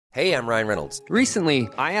Hey, I'm Ryan Reynolds. Recently,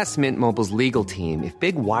 I asked Mint Mobile's legal team if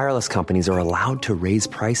big wireless companies are allowed to raise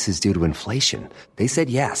prices due to inflation. They said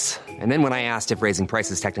yes. And then when I asked if raising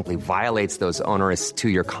prices technically violates those onerous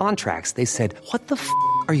two-year contracts, they said, "What the f***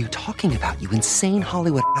 are you talking about, you insane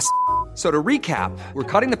Hollywood ass?" So to recap, we're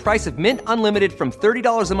cutting the price of Mint Unlimited from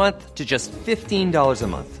 $30 a month to just $15 a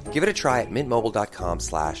month. Give it a try at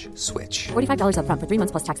mintmobile.com/switch. $45 up front for 3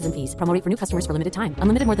 months plus taxes and fees. Promo rate for new customers for limited time.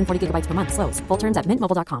 Unlimited more than 40 gigabytes per month. Slows full terms at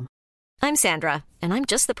mintmobile.com. I'm Sandra, and I'm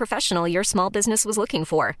just the professional your small business was looking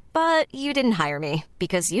for. But you didn't hire me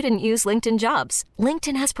because you didn't use LinkedIn Jobs.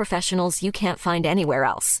 LinkedIn has professionals you can't find anywhere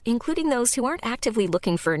else, including those who aren't actively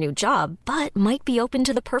looking for a new job, but might be open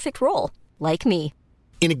to the perfect role, like me.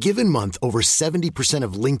 In a given month, over 70%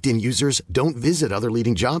 of LinkedIn users don't visit other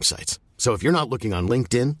leading job sites. So if you're not looking on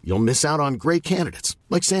LinkedIn, you'll miss out on great candidates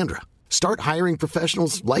like Sandra. Start hiring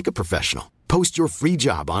professionals like a professional. Post your free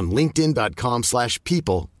job on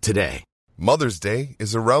linkedin.com/people today. Mother's Day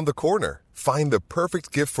is around the corner. Find the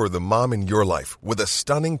perfect gift for the mom in your life with a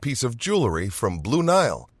stunning piece of jewelry from Blue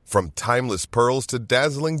Nile. From timeless pearls to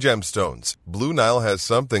dazzling gemstones, Blue Nile has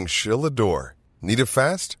something she'll adore. Need it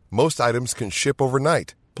fast? Most items can ship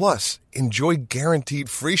overnight. Plus, enjoy guaranteed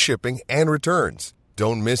free shipping and returns.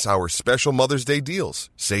 Don't miss our special Mother's Day deals.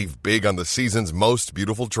 Save big on the season's most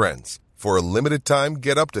beautiful trends. For a limited time,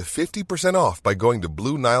 get up to 50% off by going to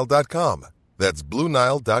BlueNile.com. That's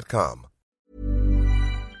BlueNile.com.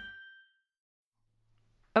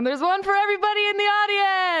 And there's one for everybody in the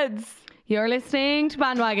audience. You're listening to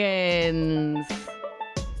Bandwagons.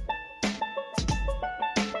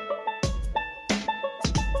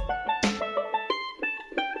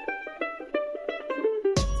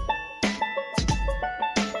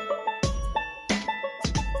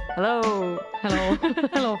 Hello.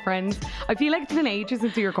 Hello, friends. I feel like it's been ages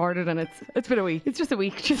since we recorded, and it's been a week. It's just a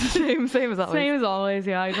week. Just same as always. Same as always.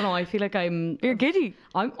 Yeah. I don't know. I feel like you're giddy.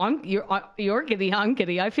 You're giddy. I'm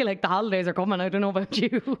giddy. I feel like the holidays are coming. I don't know about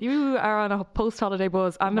you. You are on a post-holiday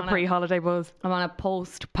buzz. I'm a pre-holiday buzz. I'm on a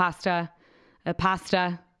pasta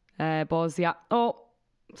buzz. Yeah. Oh,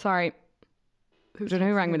 sorry. I don't know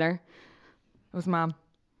who rang me there. It was Mum.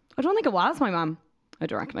 I don't think it was my mum. I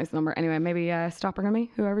don't recognise the number. Anyway, maybe stop ringing me,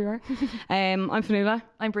 whoever you are. I'm Fionnuala.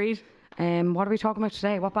 I'm Breed. What are we talking about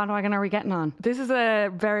today? What bandwagon are we getting on? This is a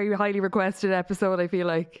very highly requested episode, I feel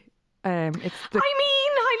like. Highly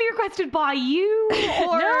requested by you?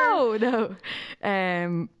 Or... No.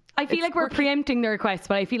 I feel like we're preempting the request,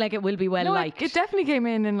 but I feel like it will be liked. It definitely came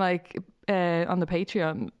in on the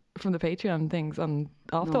Patreon, from the Patreon things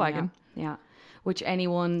off the wagon. Yeah. Which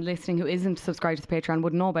anyone listening who isn't subscribed to the Patreon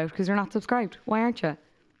would know about because you're not subscribed. Why aren't you?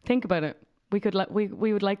 Think about it. We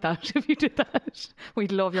would like that if you did that.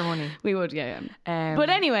 We'd love your money. We would, yeah. But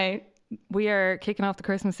anyway, we are kicking off the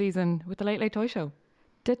Christmas season with the Late Late Toy Show.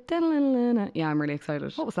 Yeah, I'm really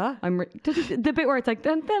excited. What was that? The bit where it's like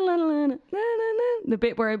the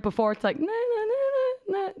bit where before it's like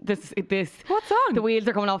this. What song? The wheels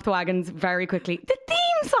are coming off the wagons very quickly. The theme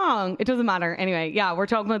song. It doesn't matter. Anyway, yeah, we're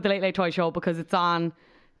talking about the Late Late Toy Show because it's on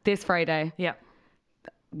this Friday. Yeah,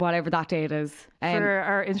 whatever that date is. For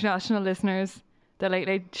our international listeners, the Late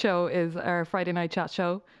Late Show is our Friday night chat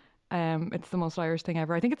show. It's the most Irish thing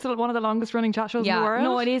ever. I think it's one of the longest running chat shows in the world.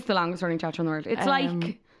 No, it is the longest running chat show in the world. It's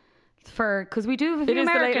because we do have a few It is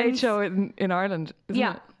Americans. the Late Late Show in Ireland, isn't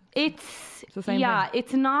it? It's the same thing.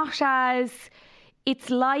 It's not as...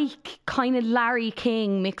 It's like kind of Larry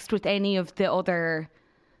King mixed with any of the other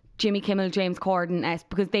Jimmy Kimmel, James Corden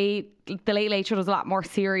because the Late Late Show does a lot more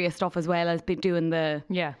serious stuff as well as doing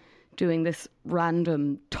this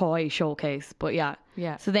random toy showcase. But yeah.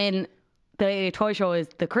 So then the Late Late Toy Show is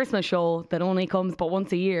the Christmas show that only comes but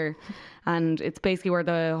once a year, and it's basically where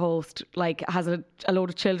the host has a load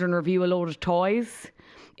of children review a load of toys.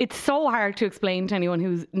 It's so hard to explain to anyone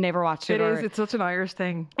who's never watched it. It's such an Irish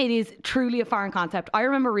thing. It is truly a foreign concept. I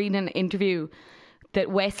remember reading an interview that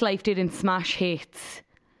Westlife did in Smash Hits,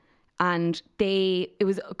 and it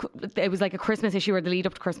was like a Christmas issue or the lead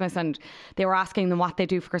up to Christmas, and they were asking them what they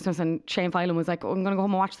do for Christmas, and Shane Filan was like, I'm going to go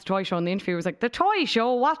home and watch the toy show, and the interviewer was like, the toy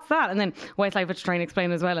show, what's that? And then Westlife was trying to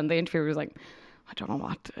explain as well, and the interviewer was like, I don't know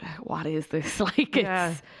what is this?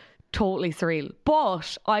 It's totally surreal.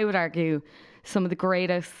 But I would argue some of the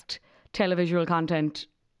greatest televisual content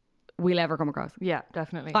we'll ever come across. Yeah,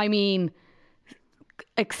 definitely. I mean,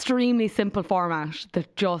 extremely simple format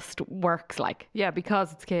that just works Yeah,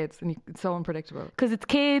 because it's kids and it's so unpredictable. Because it's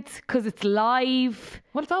kids, because it's live.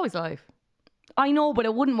 Well, it's always live. I know, but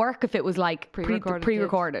it wouldn't work if it was like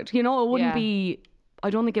pre-recorded. You know, it wouldn't be I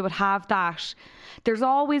don't think it would have that. There's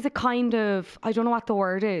always a kind of, I don't know what the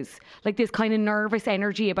word is, like this kind of nervous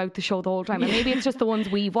energy about the show the whole time. And maybe it's just the ones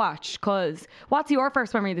we've watched. Because what's your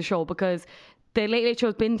first memory of the show? Because the Late Late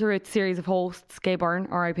Show's been through its series of hosts, Gay Byrne,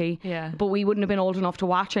 R.I.P. Yeah. But we wouldn't have been old enough to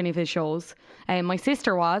watch any of his shows. My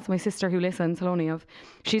sister who listens, hello Niamh.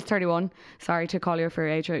 She's 31. Sorry to call you for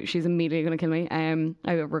your age. She's immediately going to kill me.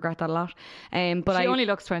 I regret that a lot. But She only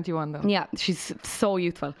looks 21 though. Yeah, she's so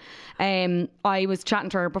youthful. I was chatting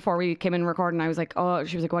to her before we came in recording. I was like, oh,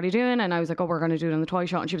 she was like, what are you doing? And I was like, oh, we're going to do it on the Toy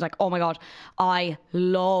Show. And she was like, oh my God, I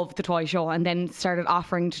love the Toy Show. And then started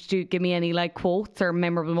offering to give me any like quotes or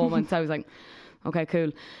memorable moments. I was like, okay, cool.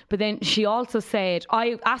 But then she also said,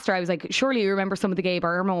 I asked her, I was like, surely you remember some of the Gay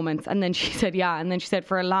Byrne moments? And then she said, yeah. And then she said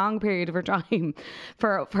for a long period of her time,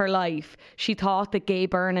 for her life, she thought that Gay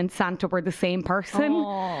Byrne and Santa were the same person.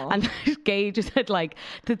 Aww. And Gay just said like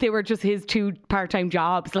that they were just his two part-time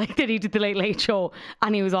jobs, like that he did the Late Late Show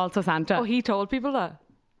and he was also Santa. Oh, he told people that?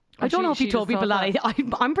 I don't know if he told people that.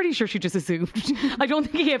 I'm pretty sure she just assumed. I don't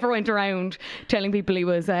think he ever went around telling people he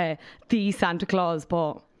was the Santa Claus,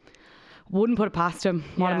 but wouldn't put it past him.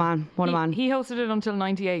 What a man. What a man. He hosted it until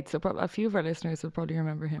 98, so a few of our listeners will probably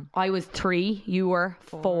remember him. I was 3, you were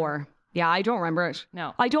 4. Yeah, I don't remember it.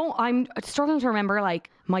 No. I'm struggling to remember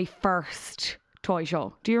like my first Toy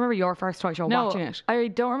Show. Do you remember your first Toy Show watching it? I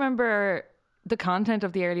don't remember the content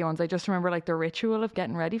of the early ones. I just remember like the ritual of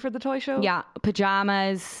getting ready for the Toy Show. Yeah,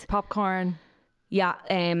 pajamas, popcorn. Yeah,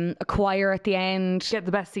 a choir at the end. Get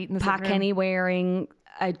the best seat in the Pat Kenny wearing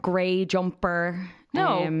a grey jumper.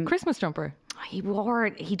 No, Christmas jumper. He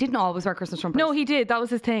didn't always wear Christmas jumpers. No, he did. That was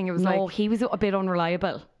his thing. It was he was a bit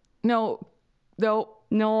unreliable. No,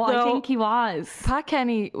 I think he was. Pat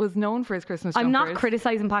Kenny was known for his Christmas jumpers. I'm not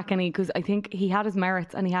criticising Pat Kenny because I think he had his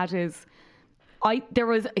merits and he had his.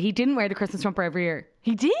 He didn't wear the Christmas jumper every year.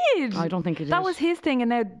 He did. I don't think he did. That was his thing. And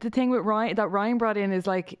now the thing with Ryan that Ryan brought in is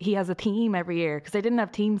like he has a theme every year because they didn't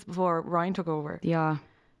have teams before Ryan took over. Yeah.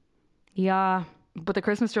 But the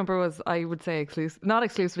Christmas jumper was, I would say, not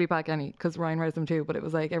exclusively Pat Kenny because Ryan wears them too. But it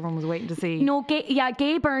was like everyone was waiting to see. No,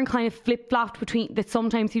 Gay Byrne kind of flip flopped between that.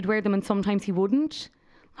 Sometimes he'd wear them and sometimes he wouldn't.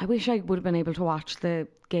 I wish I would have been able to watch the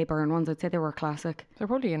Gay Byrne ones. I'd say they were a classic. They're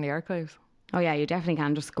probably in the archives. Oh yeah, you definitely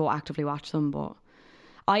can just go actively watch them. But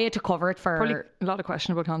I had to cover it for probably a lot of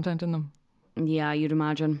questionable content in them. Yeah, you'd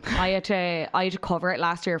imagine. I had to cover it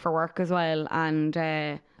last year for work as well, and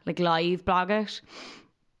like live blog it.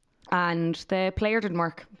 And the player didn't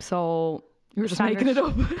work, so you were just making it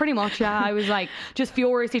up. Pretty much, yeah. I was like just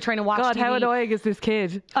furiously trying to watch God, TV. how annoying is this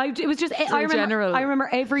kid? It was just I remember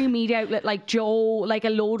every media outlet, like Joe, like a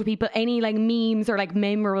load of people, any like memes or like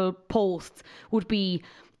memorable posts would be,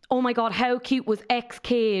 oh my God, how cute was X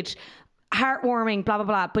kid, heartwarming, blah blah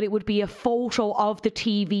blah. But it would be a photo of the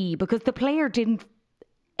TV because the player didn't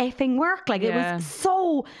effing work. Like it was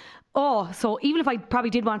so. Oh, so even if I probably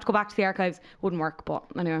did want to go back to the archives, wouldn't work. But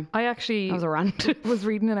anyway, I actually that was a rant. was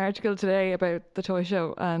reading an article today about the Toy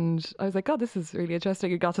Show, and I was like, "God, this is really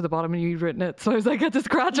interesting." It got to the bottom, and you'd written it, so I was like, "I had to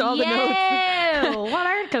scratch all the notes." What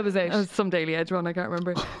article was it? It was some Daily Edge one. I can't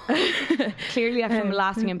remember. Clearly, left a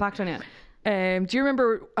lasting impact on it. Do you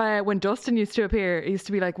remember when Dustin used to appear? It used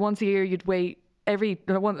to be like once a year. You'd wait.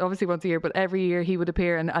 Obviously once a year, but every year he would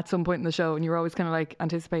appear and at some point in the show, and you were always kind of like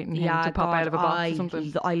anticipating him to pop out of a box or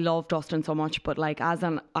something. I love Dustin so much, but like as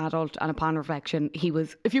an adult and upon reflection, he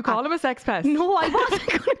was. If you call him a sex pest, no, I wasn't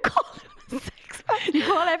going to call him a sex pest. You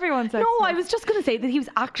call everyone sex pest. No, I was just going to say that he was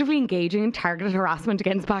actively engaging in targeted harassment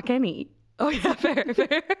against Pat Kenny. Oh yeah, fair.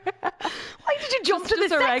 Why did you jump to the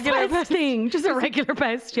sex pest thing? Just a regular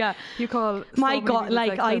pest, yeah. You call my God,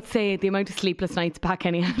 like I'd say the amount of sleepless nights Pat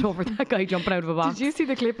Kenny had over that guy jumping out of a box. Did you see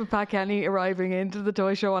the clip of Pat Kenny arriving into the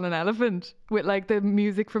Toy Show on an elephant with like the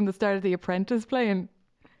music from the start of The Apprentice playing?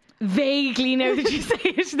 Vaguely, now that you say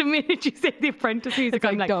it, the minute you say The Apprentice music,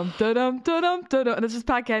 I'm like dum dum dum dum dum, and it's just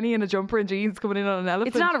Pat Kenny in a jumper and jeans coming in on an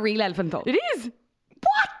elephant. It's not a real elephant though. It is.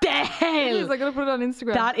 What the hell? It is. I'm going to put it on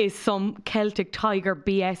Instagram. That is some Celtic tiger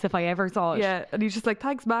BS if I ever saw it. Yeah, and he's just like,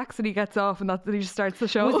 thanks Max, and he gets off and he just starts the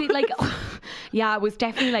show. Was it like, yeah, it was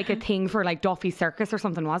definitely like a thing for like Duffy Circus or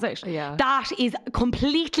something, was it? Yeah. That is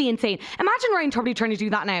completely insane. Imagine Ryan Tubridy trying to do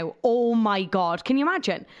that now. Oh my God, can you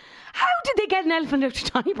imagine? How did they get an elephant out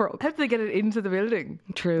to Donnybrook? How did they get it into the building?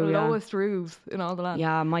 True, the yeah. lowest roofs in all the land.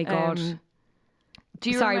 Yeah, my God.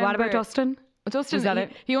 Sorry, what about Dustin?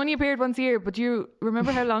 Dustin, he only appeared once a year, but do you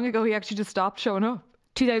remember how long ago he actually just stopped showing up?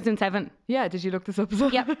 2007. Yeah, did you look this up as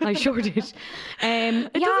well? Yeah, I sure did.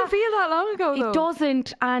 It doesn't feel that long ago though. It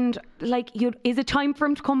doesn't, and like, is it time for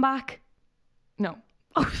him to come back? No.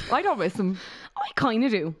 I don't miss him. I kind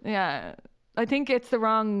of do. Yeah, I think it's the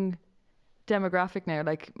wrong demographic now.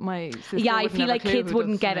 Like my sister. Yeah, I would feel never like clue kids who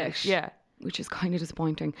wouldn't Dustin get is. it. Yeah. Which is kind of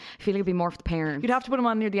disappointing. I feel like it'd be more for the parents. You'd have to put them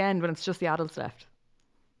on near the end when it's just the adults left.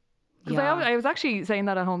 Because Yeah. I was actually saying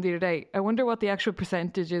that at home the other day. I wonder what the actual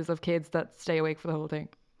percentage is of kids that stay awake for the whole thing.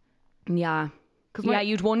 Yeah. Yeah,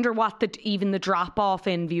 you'd wonder what even the drop off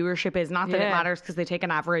in viewership is. Not that it Yeah. matters because they take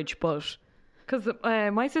an average, but Because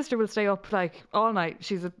my sister will stay up like all night.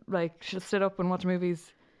 She'll sit up and watch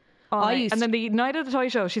movies all night. And then the night of the toy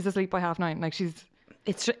show, she's asleep by 9:30. Like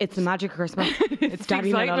it's the magic of Christmas. It's the Daddy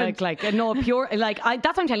excitement. like no pure like that's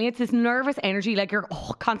what I'm telling you. It's this nervous energy, like you're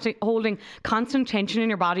holding constant tension in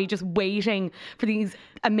your body, just waiting for these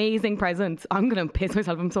amazing presents. I'm gonna piss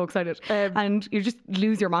myself. I'm so excited, and you just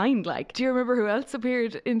lose your mind. Like, do you remember who else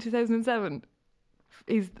appeared in 2007?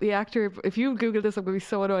 He's the actor. If you Google this, I'm gonna be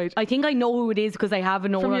so annoyed. I think I know who it is because I have a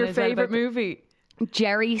note From on your it as well favourite about movie.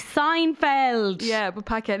 Jerry Seinfeld. Yeah, but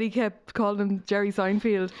Pat Kenny kept calling him Jerry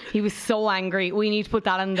Seinfeld. He was so angry. We need to put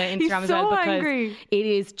that on the Instagram He's as well so because angry. it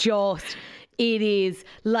is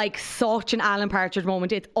like such an Alan Partridge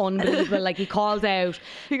moment. It's unbelievable. Like he calls out.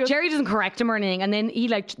 Jerry doesn't correct him or anything, and then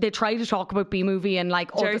they try to talk about B-movie and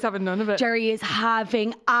like Jerry's having none of it. Jerry is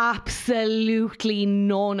having absolutely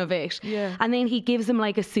none of it. Yeah. And then he gives him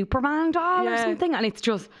like a Superman doll or something, and it's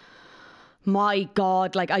just, my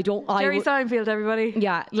God, like Jerry Seinfeld, everybody.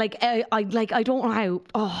 Yeah, I don't know how.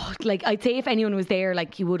 Oh, like I'd say if anyone was there,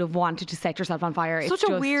 like you would have wanted to set yourself on fire. Such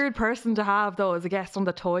a weird person to have though as a guest on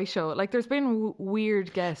the toy show. Like there's been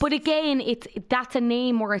weird guests. But again, that's a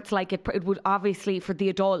name where it's like it would obviously for the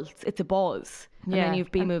adults, it's a buzz. And then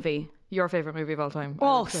you've B-movie. Your favourite movie of all time.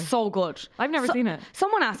 Oh, so good. I've never seen it.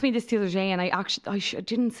 Someone asked me this the other day, and I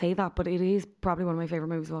didn't say that, but it is probably one of my favourite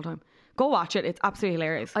movies of all time. Go watch it. It's absolutely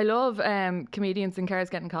hilarious. I love comedians in cars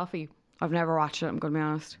getting coffee. I've never watched it, I'm going to be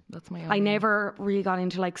honest. That's my I never really got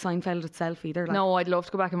into like Seinfeld itself either. Like, no, I'd love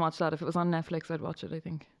to go back and watch that. If it was on Netflix, I'd watch it, I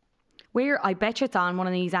think. I bet you it's on one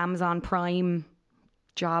of these Amazon Prime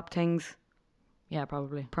job things. Yeah,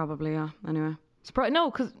 probably. Probably, yeah. Anyway.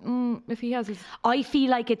 No, because if he has his... I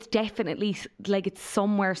feel like it's definitely, like it's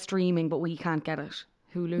somewhere streaming, but we can't get it.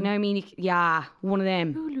 Hulu? No, I mean, yeah, one of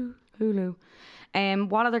them. Hulu.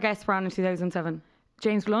 What other guests were on in 2007?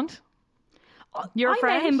 James Blunt. I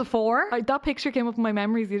met him before. That picture came up in my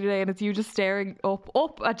memories the other day, and it's you just staring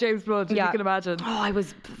up at James Blunt, if you can imagine. Oh, I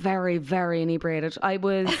was very, very inebriated. I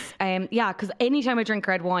was, because anytime I drink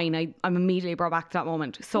red wine, I'm immediately brought back to that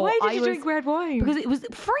moment. So why did you drink red wine? Because it was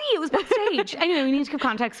free. It was backstage. Anyway, we need to give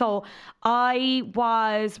context. So I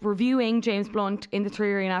was reviewing James Blunt in the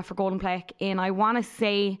 3 Arena for Golden Plaque in, I want to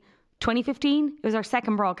say, 2015. It was our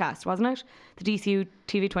second broadcast, wasn't it? The DCU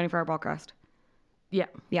TV 24-hour broadcast. Yeah.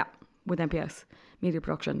 Yeah, with MPS. Media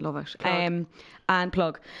production, love it. And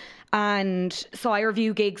plug. And so I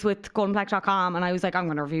review gigs with goldenplaque.com, and I was like, I'm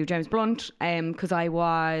going to review James Blunt because I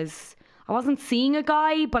wasn't seeing a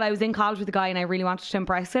guy, but I was in college with a guy and I really wanted to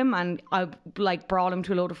impress him, and I like brought him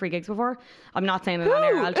to a load of free gigs before. I'm not saying it on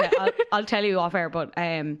air. I'll tell you off air, but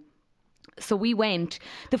so we went.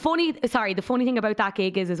 The funny thing about that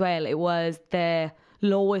gig is as well, it was the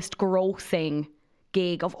lowest grossing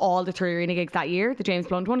gig of all the 3 Arena gigs that year, the James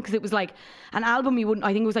Blunt one, because it was like an album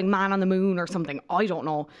I think it was like Man on the Moon or something. I don't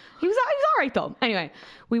know. He was alright though. Anyway,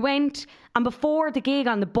 we went, and before the gig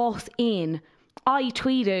on the bus in, I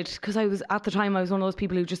tweeted, because I was one of those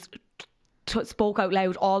people who just spoke out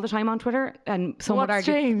loud all the time on Twitter, and someone would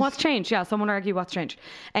argue, changed? What's changed? Yeah, someone would argue what's changed.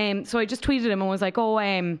 So I just tweeted him and was like,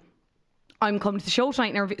 I'm coming to the show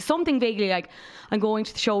tonight, and something vaguely like, I'm going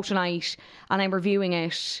to the show tonight and I'm reviewing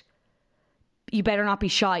it. You better not be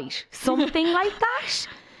shite. Something like that.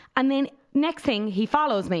 And then next thing, he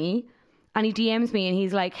follows me and he DMs me and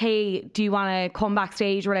he's like, hey, do you want to come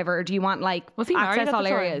backstage or whatever? Or do you want like was he access all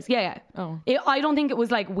areas? Yeah. Oh. I don't think it was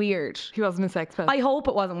like weird. He wasn't a sex pest. I hope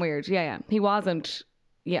it wasn't weird. Yeah. He wasn't.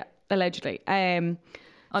 Yeah, allegedly.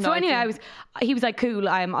 So anyway, he was like, cool,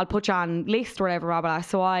 I'll put you on list or whatever, blah, blah.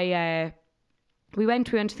 So we went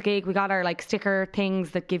to the gig, we got our like sticker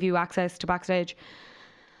things that give you access to backstage.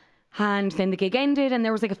 And then the gig ended, and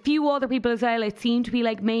there was like a few other people as well. It seemed to be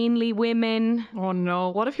like mainly women. Oh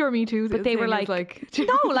no! What if you're Me Too? But they were like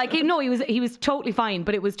no, he was totally fine.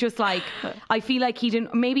 But it was just like, I feel like I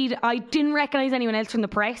didn't recognize anyone else from the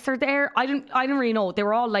press or there. I didn't really know. They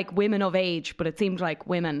were all like women of age, but it seemed like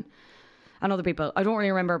women and other people. I don't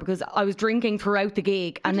really remember because I was drinking throughout the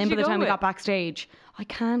gig, and then by the time we got backstage,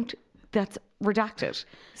 that's redacted.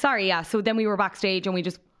 Sorry, yeah. So then we were backstage, and we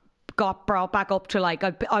just got brought back up to like,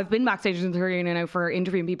 I've been backstage in the 3 Arena now for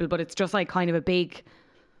interviewing people, but it's just like kind of a big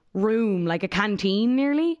room, like a canteen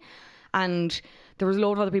nearly, and there was a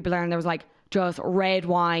load of other people there, and there was like just red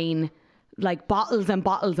wine, like bottles and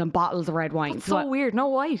bottles and bottles of red wine. That's so weird. No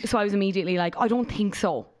white. So I was immediately like, I don't think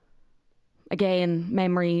so. Again,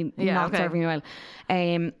 memory not serving me well.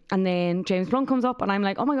 And then James Blunt comes up and I'm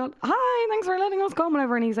like, oh my God, hi, thanks for letting us come,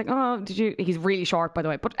 whatever. And he's like, oh, did you? He's really short, by the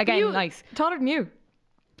way. But again, nice. Taller than you?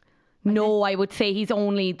 No, I would say he's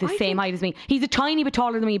only the same height as me. He's a tiny bit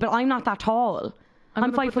taller than me, but I'm not that tall.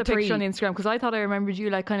 I'm 5'3". Put the picture on Instagram because I thought I remembered you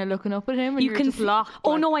like kind of looking up at him and you can just locked.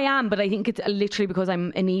 Oh no, I am, but I think it's literally because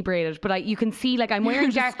I'm inebriated. But you can see like I'm wearing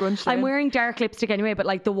dark lipstick anyway, but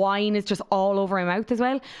like the wine is just all over my mouth as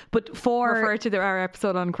well. But refer to our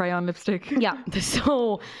episode on crayon lipstick. Yeah,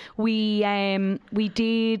 so we were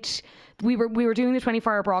doing the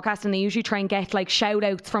 24-hour broadcast, and they usually try and get like shout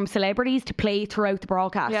outs from celebrities to play throughout the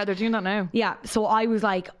broadcast. Yeah, they're doing that now. Yeah, so I was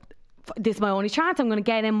like, this is my only chance, I'm going to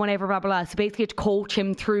get him, whatever, blah, blah, blah. So basically to coach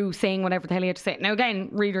him through saying whatever the hell he had to say. Now again,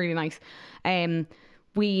 really, really nice.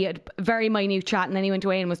 We had a very minute chat, and then he went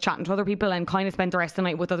away and was chatting to other people and kind of spent the rest of the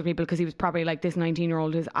night with other people because he was probably like, this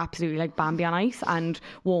 19-year-old is absolutely like Bambi on ice and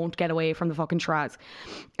won't get away from the fucking charades.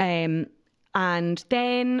 And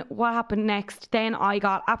then what happened next? Then I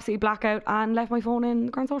got absolutely blackout and left my phone in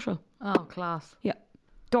the Grand Social. Oh, class. Yeah.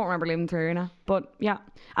 Don't remember living through now, but yeah.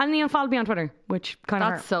 And he unfollowed me on Twitter, which kind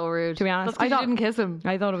of That's so rude. To be honest. That's because you didn't kiss him.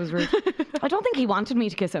 I thought it was rude. I don't think he wanted me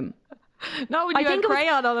to kiss him. No, when you had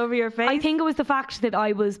crayon all over your face. I think it was the fact that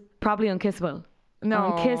I was probably unkissable.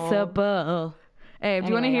 No. Unkissable. Do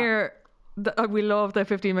you want to hear... we love the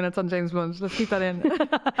 15 minutes on James Blunt. Let's keep that in. Do you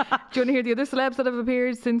want to hear the other celebs that have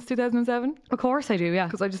appeared since 2007? Of course I do, yeah.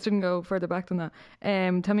 Because I just didn't go further back than that.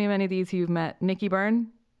 Tell me how many of these you've met. Nicky Byrne?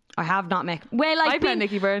 I have not met. Well, I've met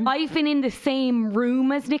Nicky Byrne. I've been in the same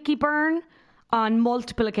room as Nicky Byrne on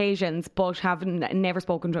multiple occasions, but never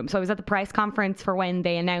spoken to him. So I was at the press conference for when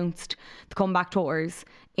they announced the comeback tours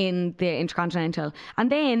in the Intercontinental,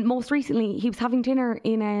 and then most recently he was having dinner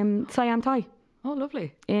in Siam Thai. Oh,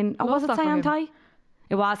 lovely. Was it Siam Thai?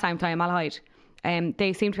 It was Siam Thai in Malahide.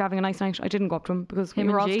 They seemed to be having a nice night. I didn't go up to him because we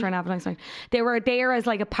were also trying to have a nice night. They were there as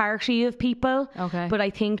like a party of people. Okay. But I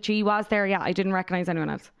think G was there. Yeah, I didn't recognise anyone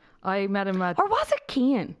else. I met him at... Or was it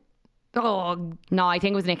Cian? Oh. No, I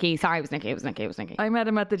think it was Nicky. Sorry, it was Nicky. I met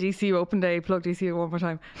him at the DCU Open Day. Plug DCU one more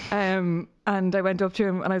time. And I went up to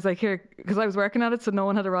him and I was like, here, because I was working at it, so no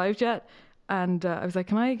one had arrived yet. And I was like,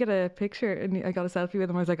 can I get a picture? And I got a selfie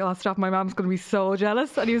with him. I was like, oh, stop, my mom's going to be so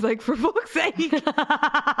jealous. And he was like, for fuck's sake. Because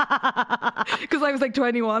I was like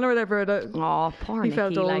 21 or whatever. Oh, poor He Nicky,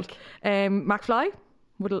 felt old. like. McFly?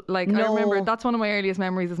 No. I remember, that's one of my earliest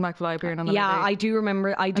memories is McFly appearing on the Yeah, day. I do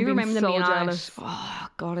remember them so being jealous. Oh,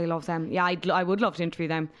 God, I love them. Yeah, I would love to interview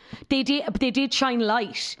them. They did shine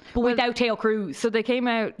light, but without Teo Cruz. So they came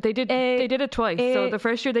out, they did it twice. So the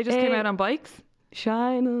first year they just came out on bikes.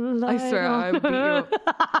 Shine a light. I swear, I would beat you up.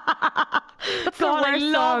 That's God, I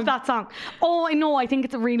love that song. Oh, I know. I think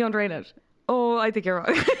it's really underrated. Oh, I think you're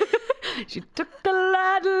wrong. She took the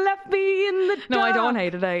light and left me in the dark. No, I don't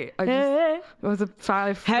hate it. I just it was a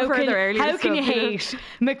five. How can you hate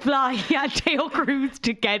McFly and Teo Cruz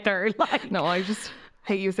together? Like, no, I just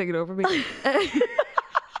hate you singing over me.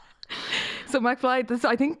 So McFly,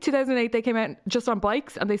 I think 2008 they came out just on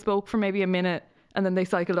bikes and they spoke for maybe a minute. And then they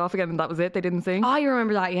cycled off again and that was it. They didn't sing. I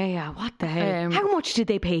remember that. Yeah. What the hell? How much did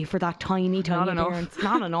they pay for that tiny appearance?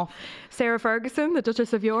 Not enough. Sarah Ferguson, the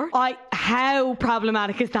Duchess of York. How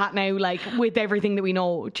problematic is that now? Like with everything that we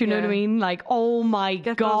know. Do you know what I mean? Like, oh my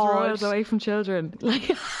God. Get those royals away from children.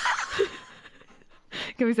 Like,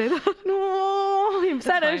 can we say that? No. It's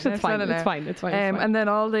fine. It's fine. And then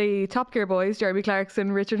all the Top Gear boys, Jeremy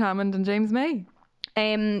Clarkson, Richard Hammond and James May.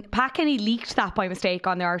 Pat Kenny leaked that by mistake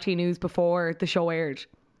on the RT News before the show aired.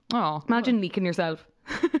 Oh, imagine leaking yourself.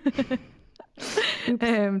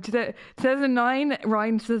 2009,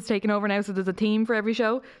 Ryan has taken over now, so there's a theme for every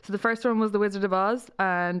show. So the first one was The Wizard of Oz,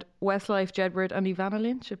 and Westlife, Jedward and Ivana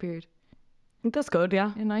Lynch appeared. That's good,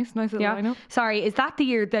 yeah. Nice little lineup. Sorry, is that the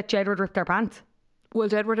year that Jedward ripped their pants? Well,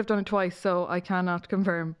 Jedward have done it twice, so I cannot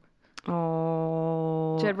confirm.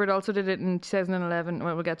 Oh. Jedward also did it in 2011.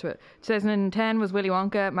 Well, we'll get to it. 2010 was Willy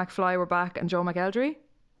Wonka, McFly were back, and Joe McElderry.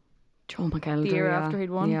 The year after he'd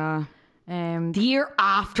won. Yeah. The year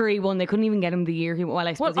after he won, they couldn't even get him the year he won. Well,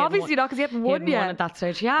 I suppose obviously not, because he hadn't won yet at that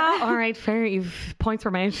stage. Yeah, all right, fair. Points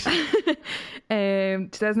were made.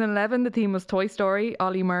 2011, the theme was Toy Story.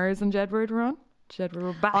 Ollie Murs and Jedward were on. Jedward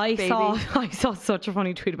were back, I baby. saw such a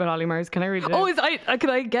funny tweet about Ollie Murs. Can I read it? Oh, can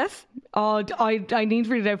I guess? Oh, I need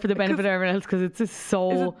to read it out for the benefit of everyone else because it's just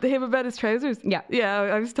so. Is it him about his trousers? Yeah.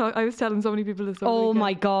 I was telling so many people this. Oh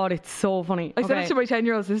my God, it's so funny. I sent it to my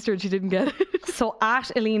 10-year-old sister and she didn't get it. So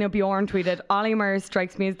at Elena Bjorn tweeted, Ollie Murs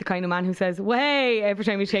strikes me as the kind of man who says "way" every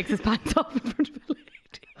time he takes his pants off in front of a lady.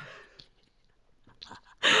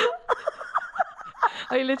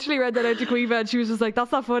 I literally read that out to Quiva and she was just like,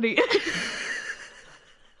 that's not funny.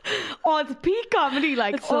 Oh, it's peak comedy.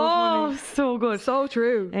 Like, It's so funny. so good. So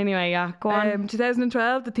true. Anyway, yeah, go on.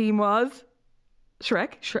 2012, the theme was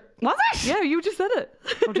Shrek. Was it? Yeah, you just said it.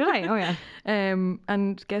 Oh, did I? Oh, yeah.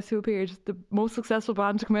 And guess who appeared? The most successful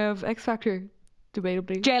band to come out of X Factor,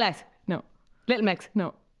 debatably. JLS. No. Little Mix.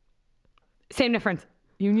 No. Same difference.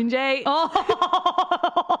 Union J. Oh.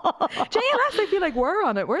 JLS, I feel like were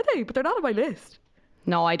on it, were they? But they're not on my list.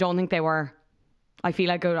 No, I don't think they were. I feel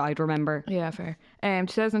like I'd remember. Yeah, fair.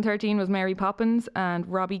 2013 was Mary Poppins and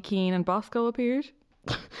Robbie Keane and Bosco appeared.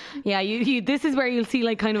 Yeah, you. This is where you'll see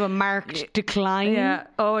like kind of a marked decline. Yeah.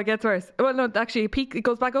 Oh, it gets worse. Well, no, actually, it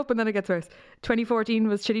goes back up and then it gets worse. 2014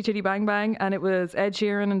 was Chitty Chitty Bang Bang and it was Ed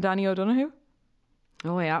Sheeran and Danny O'Donoghue.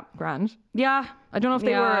 Oh, yeah. Grand. Yeah. I don't know if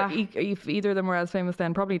they were, if either of them were as famous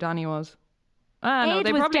then. Probably Danny was. No,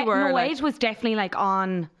 they probably were. No, like, Age was definitely like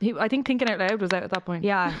on. I think Thinking Out Loud was out at that point.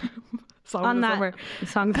 Yeah. Song on of the that Summer.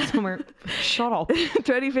 Song of the Summer. Shut up.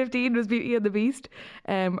 2015 was Beauty and the Beast,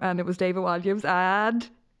 and it was David Walliams and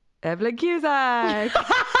Evelyn Cusack.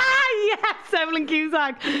 Yes, Evelyn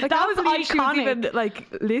Cusack. Like, that was iconic. She was even like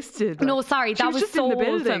listed. Like, no, sorry, that was just so in the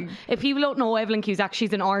building. awesome. If people don't know Evelyn Cusack,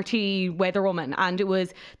 she's an RT weather woman, and it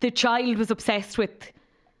was the child was obsessed with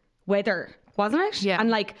weather. Wasn't it? Yeah. And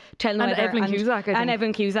like telling and weather Evelyn Cusack, I think. and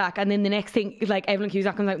Evelyn Cusack, and then the next thing, like Evelyn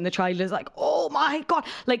Cusack comes out, and the child is like, "Oh my god!"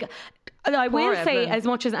 Like, I will say, as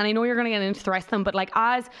much as, and I know you're going to get into the rest of them, but like,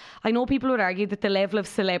 as I know people would argue that the level of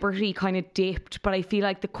celebrity kind of dipped, but I feel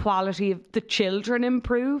like the quality of the children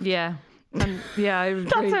improved. Yeah. Yeah, I would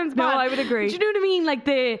agree. That sounds bad. No, I would agree. Do you know what I mean? Like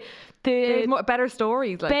There's better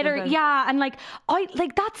stories. Like, better, yeah, and like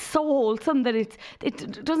that's so wholesome that it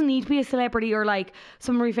doesn't need to be a celebrity or like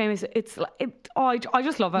someone really famous. I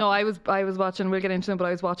just love it. No, I was watching. We'll get into them, but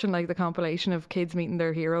I was watching like the compilation of kids meeting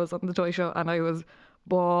their heroes on the toy show, and I was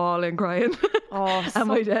bawling, crying at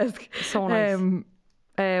my desk. So nice.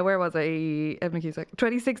 Where was I? Evelyn Cusack.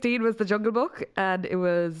 2016 was The Jungle Book, and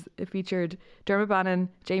it featured Dermot Bannon,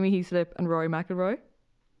 Jamie Heaslip, and Rory McIlroy.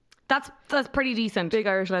 That's pretty decent. Big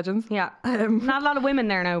Irish legends. Yeah. Not a lot of women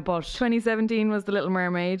there now, but 2017 was The Little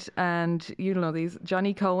Mermaid, and you know these: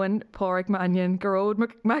 Johnny Cohen, Pádraig Mannion, Gearóid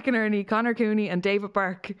McInerney, Conor Cooney, and David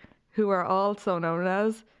Burke, who are also known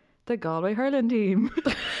as the Galway Hurling team.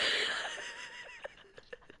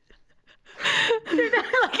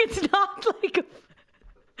 like it's not like a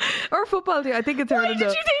or football team. I think it's Why did you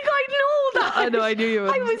think I'd know that? I know, I knew you would.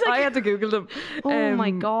 I was like, I had to Google them. Oh my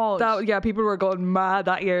god! People were going mad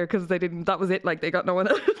that year because they didn't. That was it. Like they got no one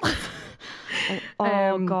else.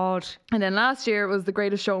 Oh god! And then last year it was The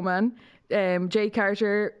Greatest Showman. Jay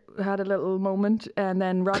Carter had a little moment, and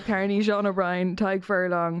then Rod Carney, Sean O'Brien, Tyg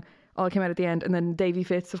Furlong all came out at the end, and then Davy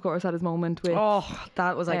Fitz, of course, had his moment with. Oh,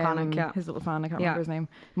 that was iconic. Yeah, his little fan. I can't remember his name.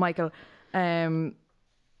 Michael.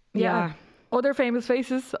 Yeah. Other famous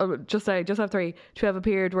faces, just have three, to have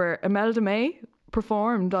appeared were Imelda May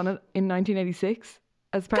performed on it in 1986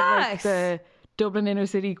 as part of like the Dublin Inner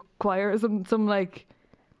City Choir, some like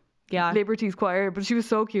Liberties Choir, but she was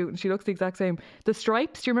so cute and she looks the exact same. The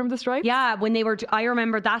Stripes, do you remember the Stripes? Yeah, when they were, I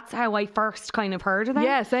remember that's how I first kind of heard of them.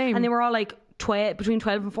 Yeah, same. And they were all like between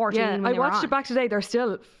 12 and 14. Yeah, when I they were watched on. it back today. They're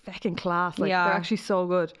still fucking class. Like, they're actually so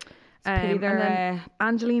good. And then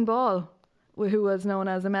Angeline Ball, who was known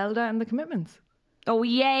as Imelda in The Commitments. Oh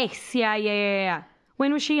yes, yeah.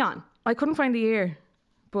 When was she on? I couldn't find the year,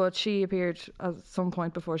 but she appeared at some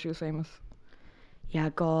point before she was famous.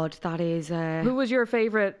 Yeah, God, that is. Who was your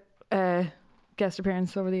favourite guest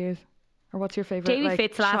appearance over the years, or what's your favourite? Davy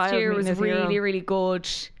Fitz last year was really, really good.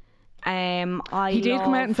 He did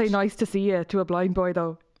come out and say "nice to see you" to a blind boy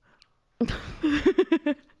though.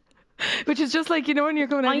 Which is just like, you know, when you're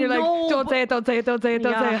coming out and you're like, don't say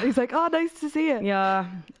it. He's like, oh, nice to see you. Yeah.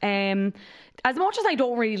 As much as I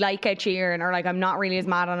don't really like Ed Sheeran, or like I'm not really as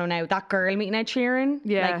mad on him now, that girl meeting Ed Sheeran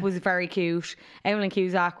like was very cute. Evelyn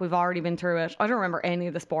Cusack, we've already been through it. I don't remember any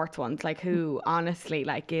of the sports ones, like who honestly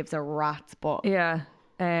like gives a rat's butt. Yeah.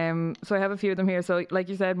 So I have a few of them here. So like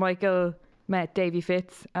you said, Michael met Davy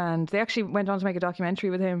Fitz, and they actually went on to make a documentary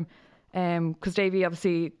with him. Because Davy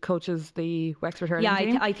obviously coaches the Wexford hurling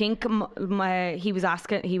team. I think he was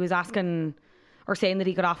asking or saying that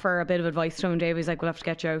he could offer a bit of advice to him. Davy's like, we'll have to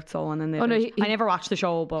get you out. So and then I never watched the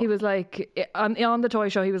show, but he was like on the toy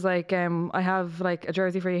show. He was like, I have like a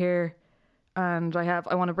jersey for you here, and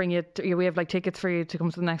I want to bring you. We have like tickets for you to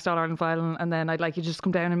come to the next All Ireland final, and then I'd like you to just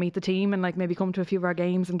come down and meet the team and like maybe come to a few of our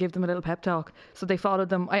games and give them a little pep talk. So they followed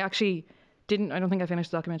them. I don't think I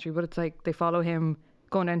finished the documentary, but it's like they follow him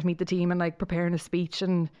going down to meet the team and like preparing a speech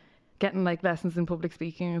and getting like lessons in public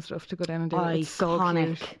speaking and stuff to go down and do it. It's so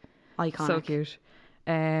cute. Iconic. So cute.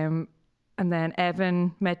 And then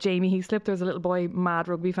Evan met Jamie Heaslip. There was a little boy, mad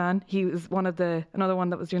rugby fan. He was another one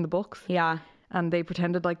that was doing the books. Yeah. And they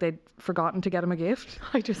pretended like they'd forgotten to get him a gift.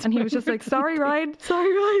 And he was just like, sorry, Ryan.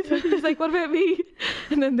 And he was like, what about me?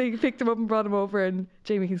 And then they picked him up and brought him over, and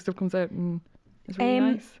Jamie Heaslip comes out, and it's really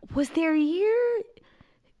nice. Was there a year...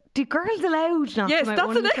 Did Girls Aloud not yes, come out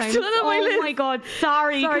that's the next one on my list. Oh my God,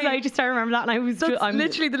 sorry, because I just don't remember that, and I was I'm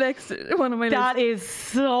literally the next one on my list. That is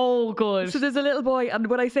so good. So there's a little boy, and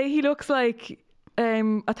when I say he looks like a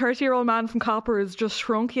 30-year-old man from Coppers, just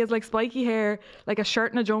shrunk. He has like spiky hair, like a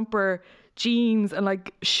shirt and a jumper, jeans and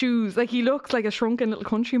like shoes. Like he looks like a shrunken little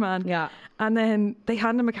countryman. Yeah. And then they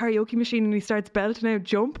hand him a karaoke machine, and he starts belting out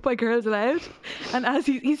 "Jump" by Girls Aloud. And as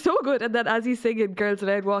he's so good, and then as he's singing, Girls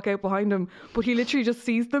Aloud walk out behind him, but he literally just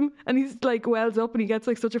sees them, and he's like wells up, and he gets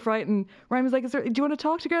like such a fright. And Ryan was like, do you want to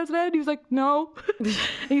talk to Girls Aloud? And he was like, no. And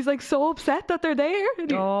he's like so upset that they're there. And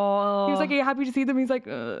he was like, are you happy to see them? He's like,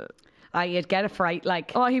 you'd get a fright,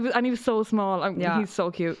 like. Oh, he was so small. He's so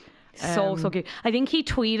cute. So cute. I think he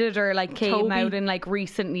tweeted or like came out in like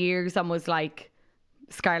recent years and was like,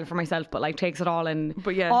 Scarlet for myself, but like takes it all in,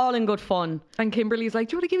 all in good fun. And Kimberly's like,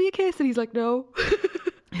 do you want to give me a kiss? And he's like, no.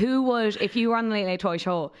 Who would, if you were on the Late Late Toy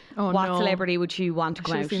Show, what celebrity would you want to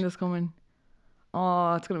come out? I should have seen this coming.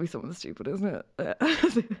 Oh, it's going to be something stupid, isn't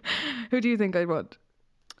it? Who do you think I'd want?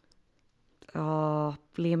 Oh,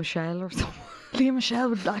 Leah Michelle or something. Leah Michelle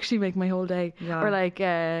would actually make my whole day. Yeah. Or like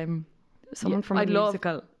someone from a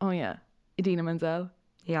musical. Oh yeah, Idina Menzel.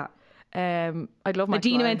 Yeah. I'd love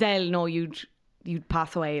Idina Menzel. No, you'd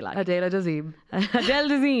pass away like Adela Dazeem. Adele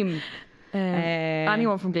Dazeem.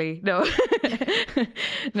 Anyone from Glee? No.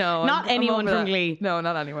 No. Not anyone from Glee. No,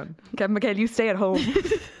 not anyone. Kevin McHale, you stay at home.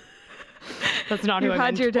 That's not You've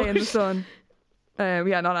had your day in the sun.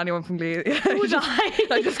 Not anyone from Glee. Who would I?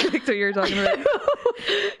 I just clicked what you're talking about.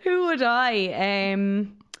 Who would I?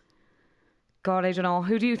 God, I don't know.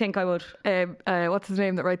 Who do you think I would? What's his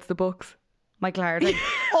name that writes the books? Michael Harding.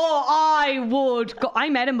 Oh, I would. I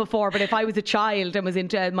met him before, but if I was a child and was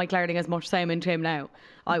into Michael Harding as much as I'm into him now,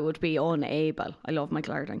 I would be unable. I love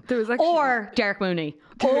Michael Harding. Or Derek Mooney.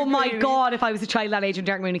 Oh my God, if I was a child that age and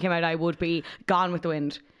Derek Mooney came out, I would be gone with the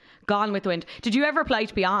wind. Gone with the wind. Did you ever apply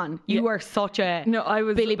to be on? You were such a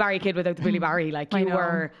Billy Barry kid without the Billy Barry. Like you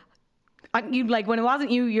were. You like when it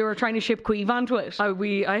wasn't you were trying to ship Quiva onto it.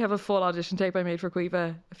 I have a full audition tape I made for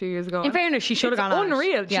Quiva a few years ago. In fairness, she should have gone on it.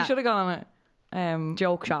 Unreal. She should have gone on it.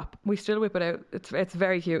 Joke shop. We still whip it out. It's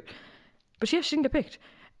very cute. But she didn't get picked.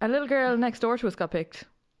 A little girl next door to us got picked.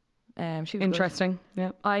 She was interesting. Good.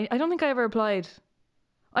 Yeah. I don't think I ever applied.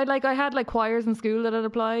 I had like choirs in school that had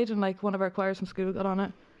applied, and like one of our choirs from school got on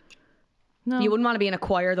it. No. You wouldn't want to be in a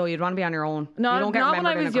choir though. You'd want to be on your own. No, you don't get not when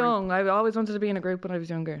I was in a young. I always wanted to be in a group when I was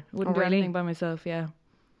younger. I wouldn't do anything by myself. Yeah.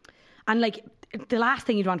 And like the last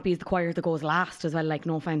thing you'd want to be is the choir that goes last as well. Like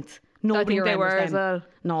no offense, nobody remembers they were them. As well.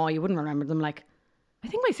 No, you wouldn't remember them. Like I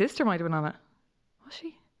think my sister might have been on it. Was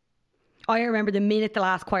she? I remember the minute the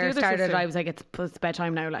last choir started, I was like, it's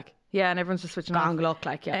bedtime now. Like yeah, and everyone's just switching off. Gong luck,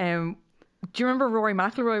 like yeah. Do you remember Rory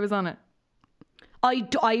McIlroy was on it? I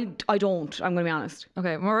don't. I'm going to be honest.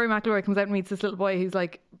 Okay, Rory McIlroy comes out and meets this little boy who's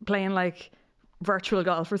like playing like virtual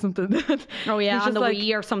golf or something. Oh yeah, on the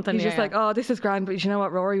Wii or something. He's just like, oh, this is grand, but you know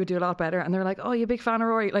what, Rory would do a lot better. And they're like, oh, you're a big fan of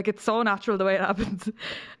Rory. Like it's so natural the way it happens.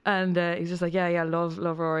 And he's just like, yeah, love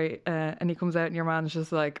Rory. And he comes out and your man's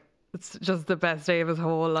just like, it's just the best day of his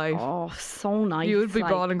whole life. Oh, so nice. You would be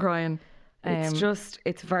bawling crying.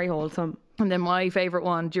 It's very wholesome. And then my favourite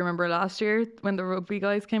one, do you remember last year when the rugby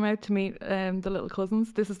guys came out to meet the little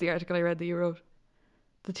cousins? This is the article I read that you wrote.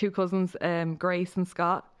 The two cousins, Grace and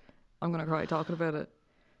Scott. I'm going to cry talking about it.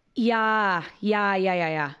 Yeah.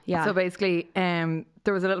 So basically, there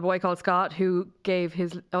was a little boy called Scott who gave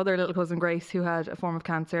his other little cousin Grace, who had a form of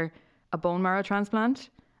cancer, a bone marrow transplant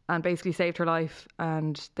and basically saved her life.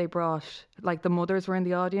 And they brought, like the mothers were in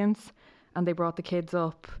the audience and they brought the kids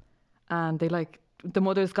up and they the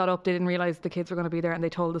mothers got up, they didn't realise the kids were going to be there and they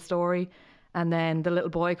told the story. And then the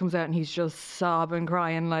little boy comes out and he's just sobbing,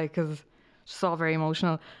 crying, like, because it's all very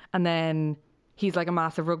emotional. And then he's like a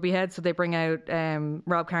massive rugby head, so they bring out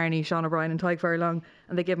Rob Kearney, Sean O'Brien and Tyke Furlong,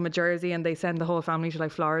 and they give him a jersey and they send the whole family to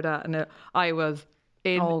like Florida. And I was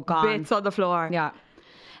in bits on the floor. Yeah.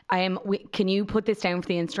 Can you put this down for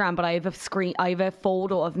the Instagram? But I have a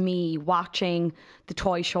photo of me watching the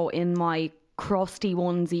toy show in my crusty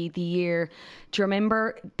onesie the year. Do you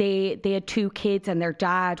remember they had two kids and their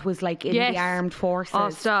dad was like in the armed forces? Oh,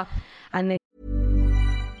 stop. And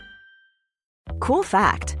Cool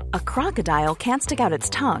fact, a crocodile can't stick out its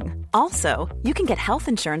tongue. Also, you can get health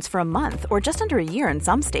insurance for a month or just under a year in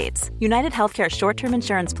some states. United Healthcare short-term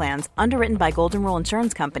insurance plans, underwritten by Golden Rule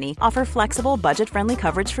Insurance Company, offer flexible, budget-friendly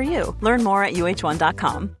coverage for you. Learn more at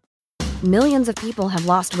UH1.com. Millions of people have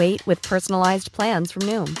lost weight with personalized plans from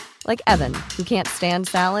Noom. Like Evan, who can't stand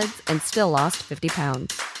salads and still lost 50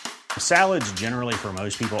 pounds. Salads generally for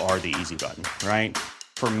most people are the easy button, right?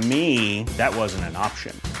 For me, that wasn't an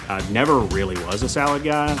option. I never really was a salad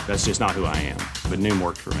guy. That's just not who I am. But Noom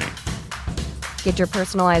worked for me. Get your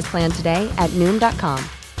personalized plan today at Noom.com.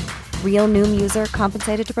 Real Noom user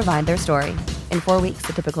compensated to provide their story. In 4 weeks,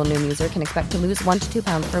 the typical Noom user can expect to lose 1 to 2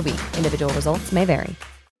 pounds per week. Individual results may vary.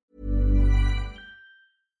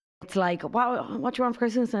 It's like, wow, what do you want for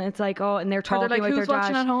Christmas? And it's like, oh, and they're talking like, about who's their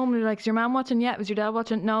watching dad. At home? And they're like, is your mum watching? Yeah. Was your dad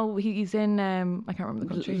watching? No, he's in, I can't remember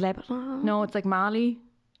the country. Lebanon? No, it's like Mali.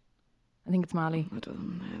 I think it's Mali.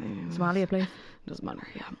 Is Mali a place? Doesn't matter,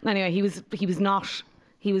 yeah. Anyway,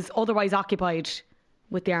 he was otherwise occupied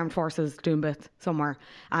with the armed forces doing bits somewhere.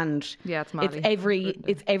 And yeah, it's Mali.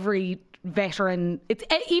 It's every veteran. It's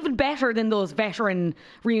even better than those veteran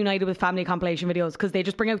reunited with family compilation videos, because they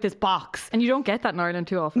just bring out this box. And you don't get that in Ireland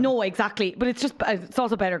too often. No, exactly. But it's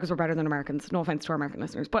also better because we're better than Americans. No offense to our American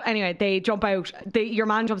listeners. But anyway, they jump out. Your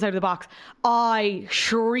man jumps out of the box. I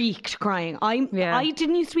shrieked crying. I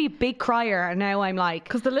didn't used to be a big crier, and now I'm like,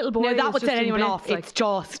 because the little boy. No, that would set anyone bits, off. Like, it's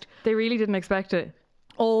just they really didn't expect it.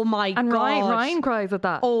 Oh my god! And Ryan cries at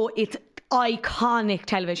that. Oh, it's iconic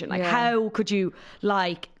television. Like, how could you,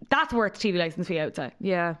 like, that's worth TV license fee outside.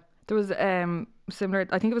 Yeah, there was similar.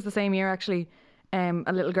 I think it was the same year actually.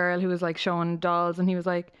 A little girl who was like showing dolls, and he was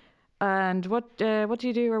like, "And what do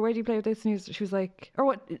you do, or where do you play with this?" And she was like, "Or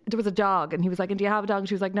what?" There was a dog, and he was like, "And do you have a dog?" And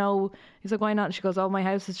she was like, "No." He's like, "Why not?" And she goes, "Oh, my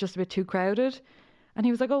house is just a bit too crowded." And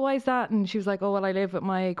he was like, "Oh, why is that?" And she was like, "Oh, well, I live with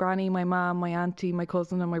my granny, my mum, my auntie, my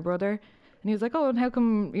cousin, and my brother." And he was like, "Oh, and how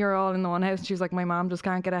come you're all in the one house?" And she was like, "My mum just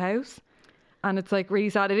can't get a house." And it's like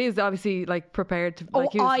really sad. It is obviously like prepared to.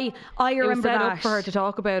 Like, I remember it was set that up for her to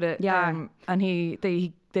talk about it. Yeah, and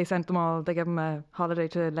they sent them all. They gave him a holiday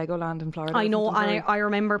to Legoland in Florida. I know, and I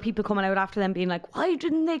remember people coming out after them being like, "Why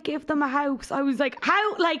didn't they give them a house?" I was like,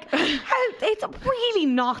 "How? Like, how? It's really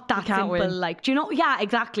not that simple." Win. Like, do you know? Yeah,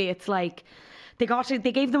 exactly. It's like they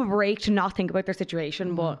gave them a break to not think about their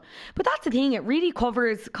situation, but that's the thing. It really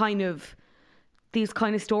covers kind of these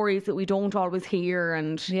kind of stories that we don't always hear.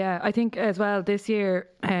 And yeah, I think as well this year,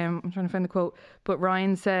 I'm trying to find the quote, but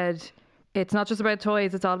Ryan said, "It's not just about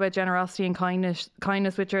toys, it's all about generosity and kindness,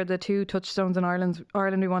 which are the two touchstones in Ireland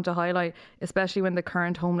we want to highlight, especially when the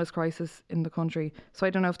current homeless crisis in the country." So I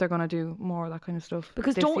don't know if they're going to do more of that kind of stuff.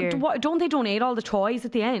 Because don't they donate all the toys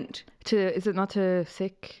at the end? Is it not to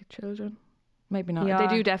sick children? Maybe not. Yeah.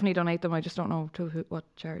 They do definitely donate them. I just don't know to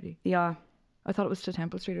what charity. Yeah. I thought it was to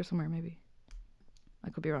Temple Street or somewhere, maybe. I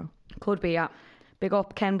could be wrong. Could be, yeah. Big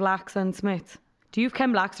up Ken Blacks and Smith. Do you have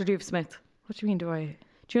Ken Blacks or do you have Smith? What do you mean, do I?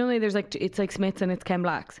 Do you know there's like, it's like Smith's and it's Ken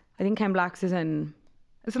Blacks? I think Ken Blacks is in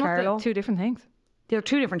Carlow. Not two different things? They're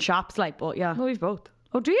two different shops, like, but yeah. No, we've both.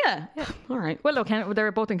 Oh, do you? Yeah. All right. Well, look,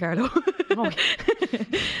 they're both in Carlow. Oh,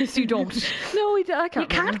 so you don't? No, I can't. You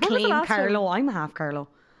can't claim Carlow. I'm half Carlow.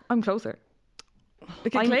 I'm closer. I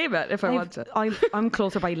can claim it if I want to. I'm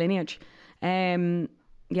closer by lineage.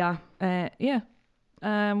 Yeah. Yeah.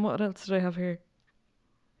 What else did I have here?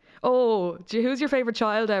 Oh, who's your favourite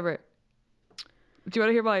child ever? Do you want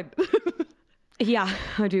to hear mine? Yeah,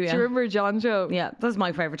 I do, yeah. Do you remember John Joe? Yeah, that's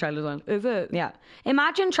my favourite child as well. Is it? Yeah.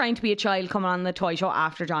 Imagine trying to be a child coming on the toy show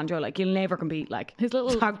after John Joe. Like, you'll never compete. Like, his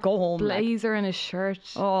little go home, blazer and his shirt.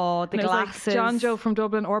 Oh, the glasses. Like John Joe from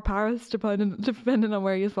Dublin or Paris, depending on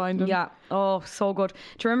where you find him. Yeah. Oh, so good.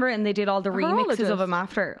 Do you remember? And they did all the remixes of him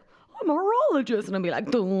after. I'm a horologist, and I'll be like,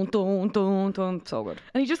 dun, dun, dun, dun. So good.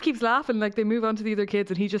 And he just keeps laughing. Like, they move on to the other kids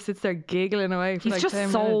and he just sits there giggling away for He's like just 10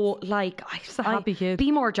 so minutes. like just a happy kid. Be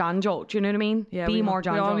more John Joe. Do you know what I mean? Yeah, be more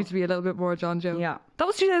John Joe. We all need to be a little bit more John Joe. Yeah. That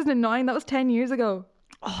was 2009. That was 10 years ago.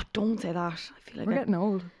 Oh, don't say that. I feel like we're getting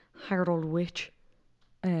old. Hard old witch.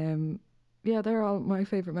 Yeah, they're all my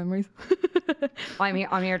favourite memories. I'm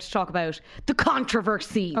here to talk about the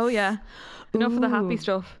controversies. Oh yeah. Enough of the happy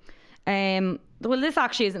stuff. Well, this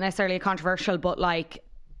actually isn't necessarily controversial, but like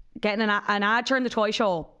getting an ad during the toy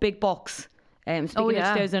show, big bucks. Speaking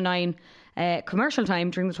of 2009, commercial time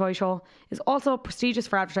during the toy show is also prestigious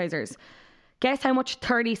for advertisers. Guess how much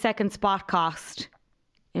 30-second spot cost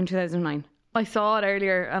in 2009? I saw it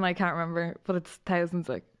earlier and I can't remember, but it's thousands,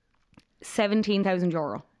 like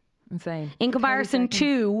 €17,000. Insane. In comparison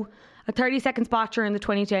to a 30-second spot during the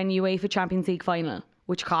 2010 UEFA Champions League final,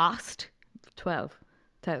 which cost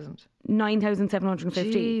 12,000.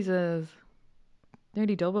 9,750. Jesus.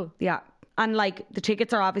 Nearly double. Yeah. And like the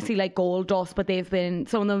tickets are obviously like gold dust, but some of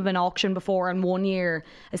them have been auctioned before, and one year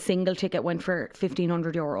a single ticket went for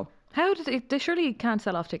 €1,500. How did it? They surely can't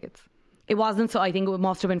sell off tickets. It wasn't, so I think it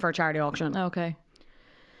must have been for a charity auction. Okay.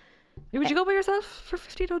 Would you go by yourself for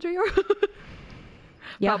 €1,500?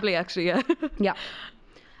 Yeah. Probably, actually, yeah. Yeah.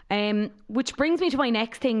 Which brings me to my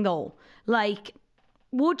next thing though. Like,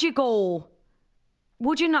 would you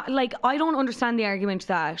not, like, I don't understand the argument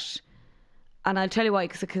that, and I'll tell you why,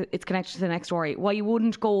 because it's connected to the next story, why you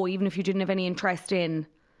wouldn't go even if you didn't have any interest in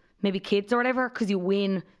maybe kids or whatever, because you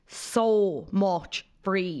win so much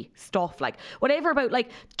free stuff. Like, whatever about,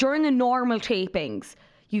 like, during the normal tapings,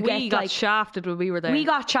 we got shafted when we were there. We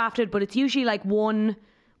got shafted, but it's usually like one...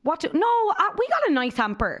 we got a nice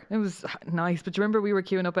hamper. It was nice, but do you remember we were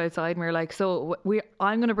queuing up outside and we were like, so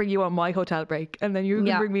I'm going to bring you on my hotel break and then you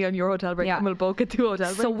can bring me on your hotel break and we'll both get 2 hotel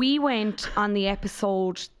breaks. So we went on the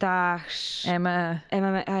episode that... Emma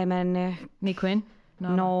Nee Quinn?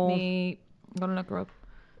 No. I'm going to look her up.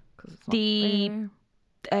 The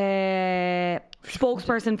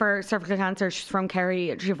spokesperson for cervical cancer, she's from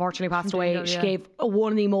Kerry. She unfortunately passed away. She gave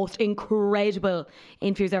one of the most incredible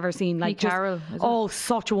interviews I've ever seen. Like, Carol,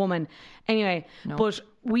 such a woman. Anyway, but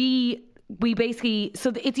we basically,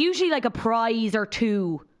 so it's usually like a prize or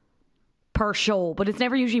 2 per show, but it's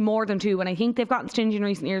never usually more than 2. And I think they've gotten stingy in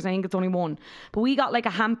recent years. I think it's only 1. But we got like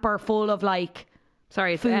a hamper full of like,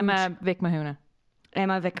 sorry, it's food. Emma Vic Mahuna.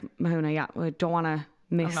 Yeah. I don't want to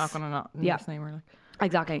miss. I'm not going to not misname her. Like.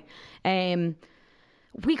 Exactly.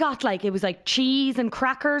 We got like, it was like cheese and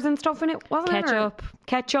crackers and stuff in it, wasn't it?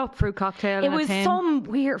 Ketchup, fruit cocktail. It was some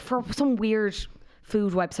weird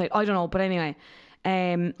food website. I don't know, but anyway,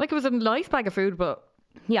 like it was a nice bag of food, but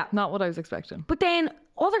yeah, not what I was expecting. But then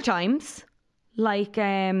other times, like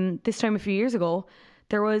this time a few years ago,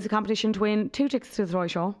 there was a competition to win 2 tickets to the toy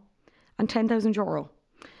show and €10,000,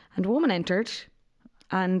 and a woman entered,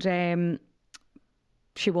 and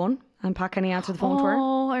she won. And Pat Kenny answered the phone to her.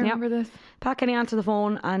 Oh, I remember this. Pat Kenny answered the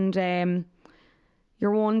phone, and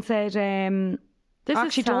your one said, "This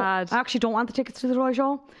is sad. I actually don't want the tickets to the toy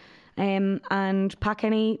show." And Pat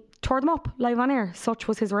Kenny tore them up live on air. Such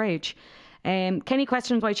was his rage. Kenny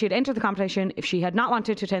questioned why she had entered the competition if she had not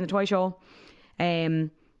wanted to attend the toy show. The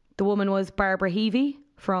woman was Barbara Heavey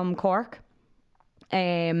from Cork.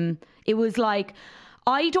 It was like,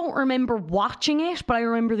 I don't remember watching it, but I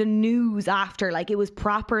remember the news after. Like, it was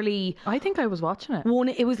properly... I think I was watching it.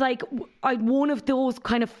 It was like one of those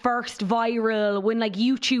kind of first viral, when like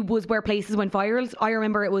YouTube was where places went viral. I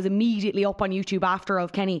remember it was immediately up on YouTube after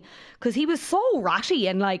of Kenny, because he was so ratty,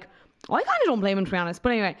 and like, I kind of don't blame him, to be honest.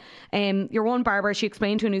 But anyway, your one Barbara, she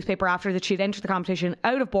explained to a newspaper after that she'd entered the competition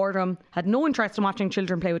out of boredom, had no interest in watching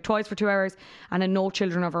children play with toys for 2 hours, and had no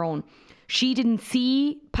children of her own. She didn't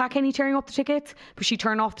see Pat Kenny tearing up the tickets, but she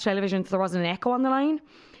turned off the television so there wasn't an echo on the line.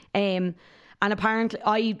 And apparently,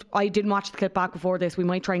 I didn't watch the clip back before this. We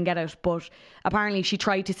might try and get it, but apparently she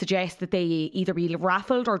tried to suggest that they either be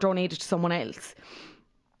raffled or donated to someone else.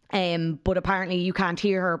 But apparently you can't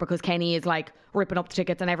hear her because Kenny is like ripping up the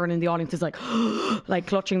tickets and everyone in the audience is like like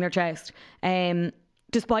clutching their chest.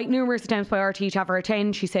 Despite numerous attempts by RT to have her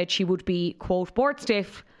attend, she said she would be, quote, bored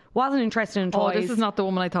stiff, wasn't interested in toys. Oh, this is not the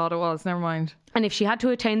woman I thought it was. Never mind. And if she had to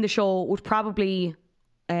attend the show, would probably,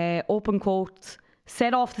 open quotes,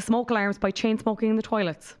 set off the smoke alarms by chain smoking in the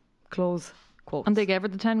toilets. Close quotes. And they gave her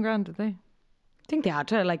the 10 grand, did they? I think they had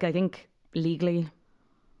to. Like, I think legally.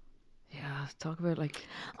 Yeah, talk about like...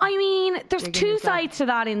 I mean, there's 2 sides to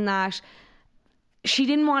that, in that she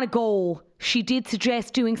didn't want to go. She did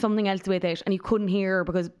suggest doing something else with it, and you couldn't hear her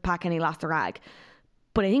because Pat Kenny lost the rag.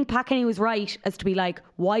 But I think Pat Kenny was right as to be like,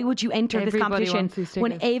 why would you enter this competition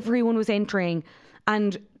when everyone was entering?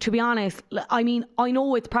 And to be honest, I mean, I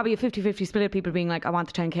know it's probably a 50-50 split of people being like, I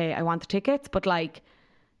want the 10k, I want the tickets. But like,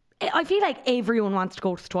 I feel like everyone wants to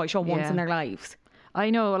go to the toy show once in their lives. I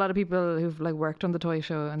know a lot of people who've like worked on the toy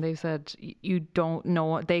show, and they've said you don't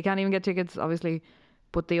know, they can't even get tickets, obviously,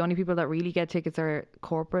 but the only people that really get tickets are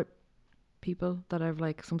corporate people that have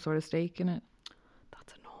like some sort of stake in it.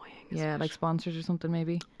 That's annoying. Yeah, like sponsors or something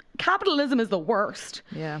maybe. Capitalism is the worst.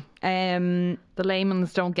 Yeah. The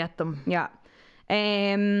layman's don't get them. Yeah.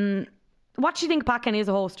 What do you think of Pat Kenny as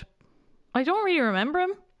a host? I don't really remember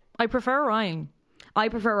him. I prefer Ryan. I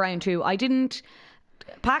prefer Ryan too.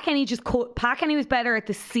 Pat Kenny was better at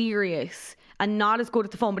the serious and not as good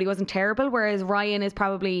at the fun, but he wasn't terrible, whereas Ryan is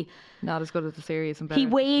probably not as good at the serious and better. He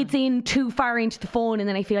wades in too far into the fun, and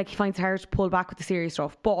then I feel like he finds it hard to pull back with the serious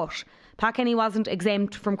stuff. But Pat Kenny wasn't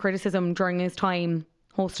exempt from criticism during his time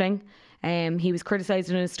hosting. He was criticised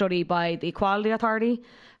in a study by the Equality Authority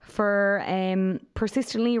for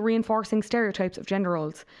persistently reinforcing stereotypes of gender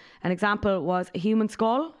roles. An example was a human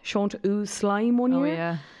skull shown to ooze slime one year.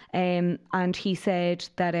 Yeah. And he said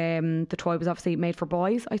that the toy was obviously made for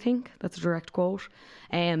boys, I think. That's a direct quote.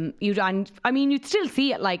 You'd still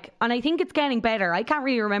see it, like, and I think it's getting better. I can't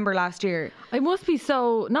really remember last year. It must be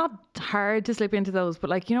so, not hard to slip into those, but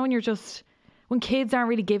like, you know, when kids aren't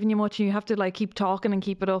really giving you much and you have to like keep talking and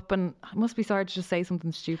keep it up, and it must be so hard to just say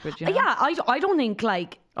something stupid, you know? Yeah, I don't think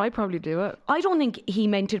like... I'd probably do it. I don't think he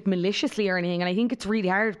meant it maliciously or anything, and I think it's really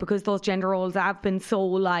hard because those gender roles have been so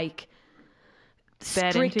like...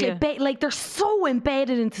 strictly like they're so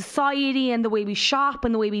embedded in society and the way we shop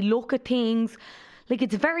and the way we look at things. Like,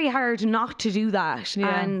 it's very hard not to do that.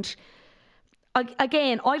 Yeah. And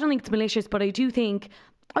again, I don't think it's malicious, but I do think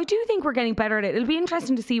we're getting better at it. It'll be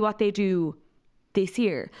interesting to see what they do this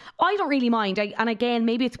year. I don't really mind. And again,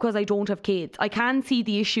 maybe it's because I don't have kids. I can see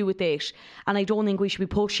the issue with it, and I don't think we should be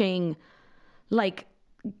pushing like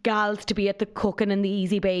gals to be at the cooking and the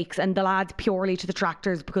easy bakes and the lads purely to the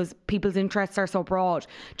tractors because people's interests are so broad.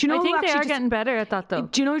 Do you know? I think they are getting better at that though.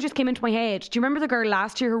 Do you know who just came into my head? Do you remember the girl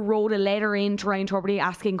last year who wrote a letter in to Ryan Tubridy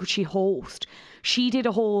asking could she host? She did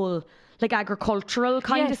a whole like agricultural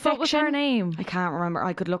kind of section. What was her name? I can't remember.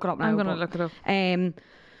 I could look it up now. I'm going to look it up.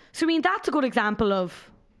 So I mean, that's a good example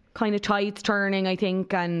of kind of tides turning, I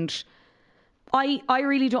think, and I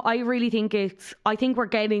think we're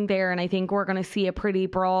getting there, and I think we're going to see a pretty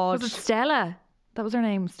broad... Was it Stella? That was her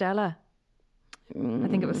name, Stella. I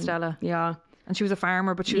think it was Stella. Yeah. And she was a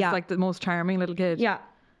farmer, but she was like the most charming little kid. Yeah.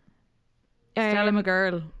 Stella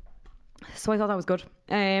McGirl. So I thought that was good.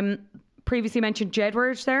 Previously mentioned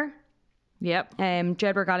Jedward there. Yep.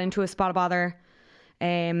 Jedward got into a spot of bother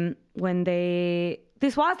when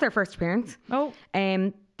this was their first appearance. Oh.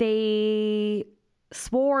 They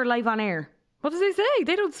swore live on air. What does he say?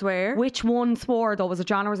 They don't swear. Which one swore though? Was it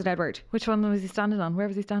John or was it Edward? Which one was he standing on? Where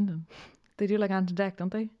was he standing? They do like Ant and Dec,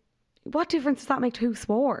 don't they? What difference does that make to who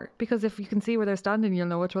swore? Because if you can see where they're standing, you'll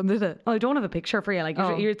know which one did it. Oh, I don't have a picture for you. Like,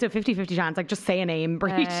 it's a 50-50 chance. Like, just say a name,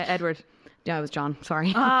 Breach. Edward. Yeah, it was John.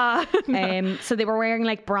 Sorry. No. So they were wearing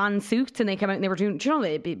like bronze suits, and they came out and they were doing. Do you know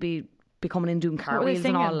they'd be coming in doing cartwheels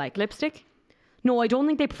and all, like lipstick. No, I don't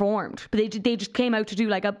think they performed, but they just came out to do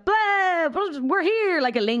like a blah, we're here,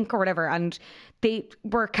 like a link or whatever, and they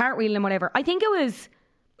were cartwheeling and whatever. I think it was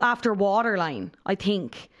after Waterline, I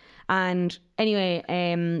think. And anyway,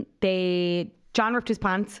 John ripped his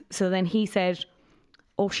pants, so then he said,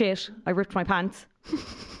 "Oh shit, I ripped my pants."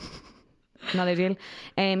 Not ideal.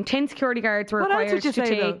 10 security guards were required to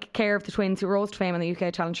take care of the twins who rose to fame on the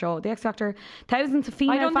UK talent show The X Factor. Thousands of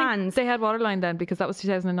female fans. They had Waterline then because that was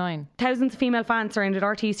 2009. Thousands of female fans surrounded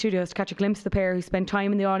RT studios to catch a glimpse of the pair who spent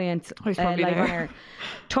time in the audience live on air.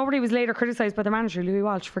 Tubridy was later criticised by their manager Louis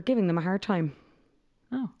Walsh for giving them a hard time.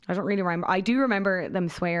 Oh, I don't really remember. I do remember them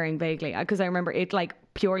swearing vaguely because I remember it like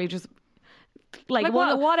purely just. Like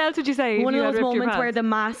what else would you say? One of those moments where the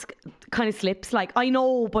mask kind of slips. Like, I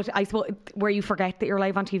know, but I suppose where you forget that you're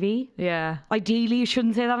live on TV. Yeah. Ideally, you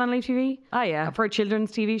shouldn't say that on live TV. Oh, yeah. For a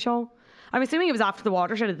children's TV show. I'm assuming it was after the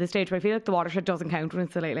Watershed at this stage, but I feel like the Watershed doesn't count when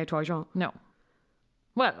it's the Late Late Toy Show. No.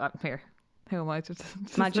 Well, here. Who am I to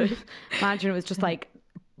imagine it was just like...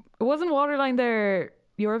 It wasn't Waterline there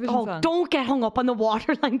Eurovision song? Don't get hung up on the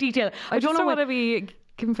Waterline detail. I don't know what to be...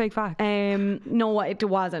 Giving fake facts. No, it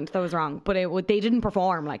wasn't. That was wrong. But they didn't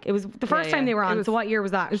perform. Like, it was the first time they were on. So what year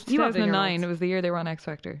was that? It was 2009. It was the year they were on X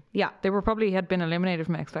Factor. Yeah. They were probably had been eliminated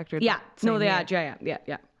from X Factor. Yeah. No, they had.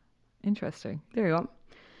 Yeah. Interesting. There you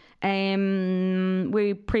go.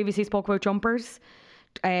 We previously spoke about jumpers.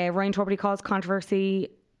 Ryan Tubridy caused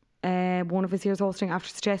controversy one of his years hosting after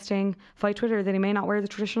suggesting via Twitter that he may not wear the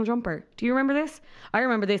traditional jumper. Do you remember this? I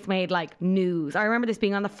remember this made like news. I remember this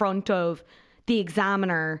being on the front of The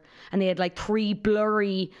Examiner, and they had like 3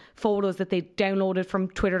 blurry photos that they downloaded from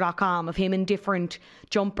twitter.com of him in different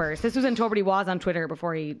jumpers. This was when Tubridy was on Twitter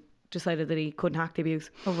before he decided that he couldn't hack the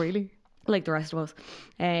abuse. Oh, really? Like the rest of us.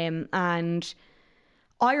 And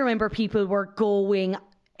I remember people were going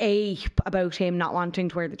ape about him not wanting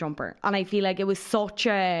to wear the jumper, and I feel like it was such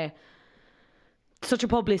a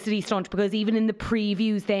publicity stunt, because even in the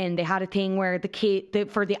previews then they had a thing where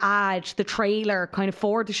for the ad, the trailer kind of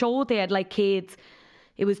for the show, they had like kids,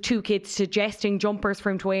 it was 2 kids suggesting jumpers for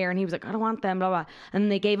him to wear, and he was like, I don't want them, blah blah,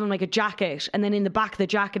 and they gave him like a jacket, and then in the back of the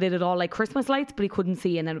jacket it had all like Christmas lights, but he couldn't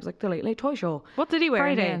see, and then it was like the Late Late Toy Show. What did he wear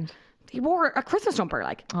Friday. in the end? He wore a Christmas jumper,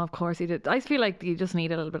 like. Oh, of course he did. I feel like you just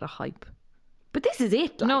need a little bit of hype. But this is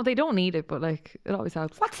it, like. No, they don't need it, but like it always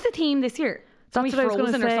helps. What's the theme this year? That's what I was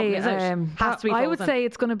going to say. Has to be Frozen. I would say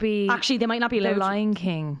it's going to be... Actually, they might not be allowed. The Lion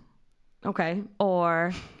King. Okay.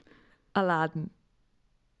 or Aladdin.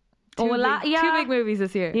 Two big movies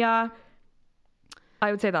this year. Yeah. I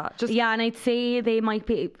would say that. And I'd say they might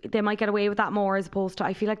get away with that more as opposed to,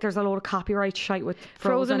 I feel like there's a load of copyright shite with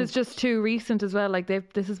Frozen. Is just too recent as well. Like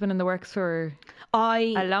this has been in the works for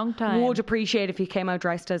a long time. I would appreciate if he came out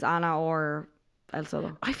dressed as Anna or Elsa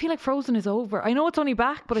though. I feel like Frozen is over. I know it's only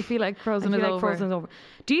back, but I feel like Frozen's over.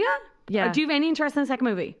 Do you? Yeah. Do you have any interest in the second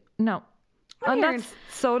movie? No. That's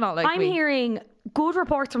so not like I'm hearing good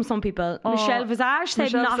reports from some people. Michelle Visage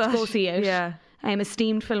said not to go see it. Yeah.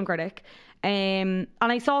 Esteemed film critic. And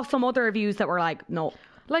I saw some other reviews that were like, no.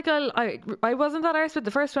 Like I wasn't that arsed with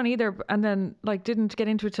the first one either, and then like didn't get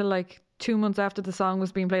into it till like 2 months after the song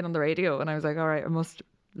was being played on the radio, and I was like, all right, I must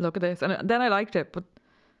look at this, and then I liked it, but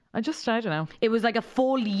I don't know. It was like a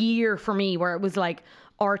full year for me where it was like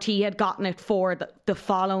RT had gotten it for the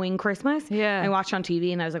following Christmas. Yeah. I watched on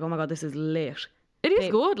TV and I was like, oh my God, this is lit. It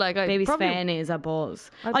is good. Like Baby Sven is a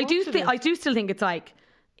buzz. I do still think it's like,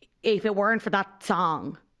 if it weren't for that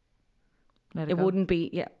song, it wouldn't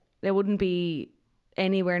be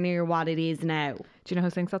anywhere near what it is now. Do you know who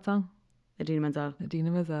sings that song? Idina Menzel.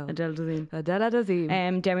 Adele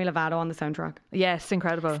Dazeem. Demi Lovato on the soundtrack. Yes,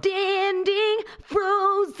 incredible. Standing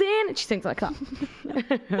frozen. She sings like that.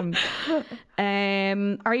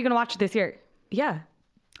 Are you going to watch it this year? Yeah.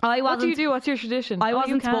 What do you do? What's your tradition? I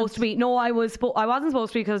wasn't supposed to be. No, I wasn't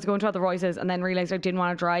supposed to be because I was going to Other Voices and then realised I didn't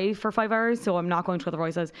want to drive for 5 hours, so I'm not going to Other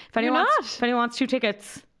Voices. If anyone wants 2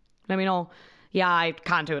 tickets, let me know. Yeah, I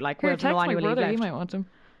can't do it. Like, we'll have no annual leave left. He might want them.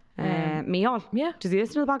 Mihal. Yeah. Does he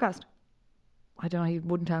listen to the podcast? I don't know. He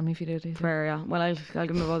wouldn't tell me if he did. Fair, yeah. Well, I'll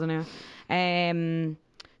give him a buzz anyway.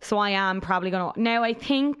 So I am probably going to... Now, I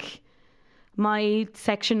think my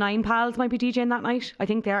Section 9 pals might be DJing that night. I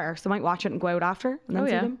think they are. So I might watch it and go out after. And then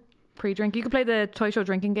see them. Pre-drink. You could play the Toy Show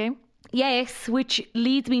drinking game. Yes, which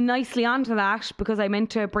leads me nicely onto that because I meant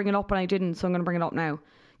to bring it up and I didn't. So I'm going to bring it up now.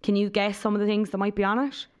 Can you guess some of the things that might be on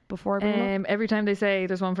it before I bring it up? Every time they say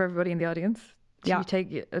there's one for everybody in the audience, you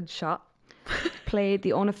take a shot. Played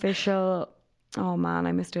the unofficial... Oh man,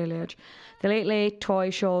 I missed Daily Edge. The Late Late Toy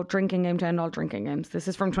Show drinking game to end all drinking games. This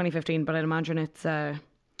is from 2015, but I'd imagine it's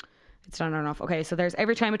standard enough. Okay, so there's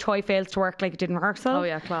every time a toy fails to work like it did in rehearsal. Oh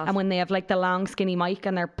yeah, class. And when they have like the long skinny mic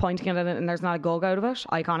and they're pointing at it and there's not a gug out of it,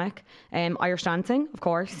 iconic. Irish dancing, of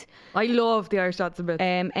course. I love the Irish dancing bit.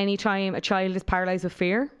 Anytime a child is paralysed with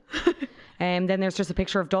fear. Then there's just a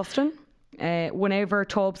picture of Dustin. Whenever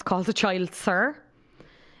Tubbs calls a child sir.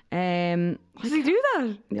 Does he do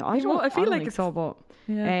that? Yeah, I feel like it's so, but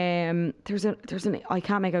there's an I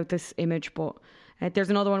can't make out this image, but there's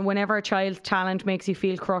another one. Whenever a child's talent makes you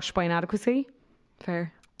feel crushed by inadequacy.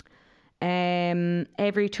 Fair.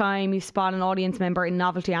 Every time you spot an audience member in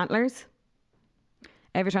novelty antlers.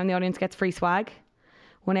 Every time the audience gets free swag.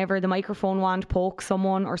 Whenever the microphone wand pokes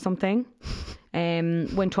someone or something.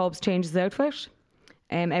 When Tubbs changes his outfit.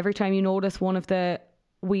 Every time you notice one of the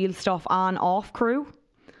wheel stuff on off crew.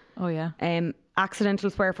 Oh yeah.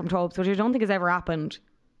 Accidental swear from Tubbs, which I don't think has ever happened.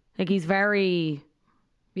 Like, he's very...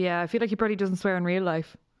 Yeah, I feel like he probably doesn't swear in real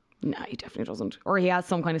life. No, he definitely doesn't. Or he has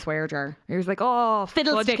some kind of swear jar. He was like, oh,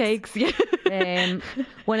 fiddlesticks. Cakes. Yeah.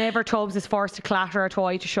 Whenever Tubbs is forced to clatter a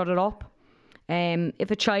toy to shut it up.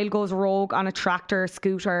 If a child goes rogue on a tractor,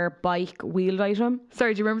 scooter, bike, wheeled item.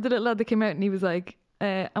 Sorry, do you remember the little lad that came out and he was like,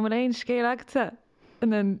 I'm an ain't scale Agatha?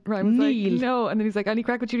 And then Ryan was Neil. Like, no. And then he's like, any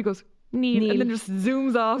crack with you? He goes, Neil. And then just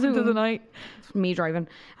zooms off into the night. Me driving.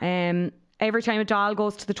 Every time a doll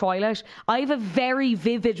goes to the toilet, I have a very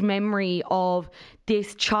vivid memory of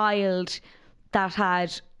this child that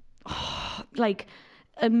had like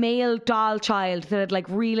a male doll child that had like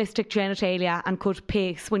realistic genitalia and could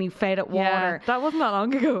piss when you fed it water. Yeah, that wasn't that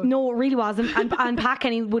long ago. No, it really wasn't. And Pat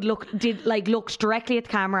Kenny looked directly at the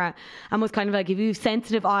camera and was kind of like, if you have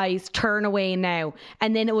sensitive eyes, turn away now.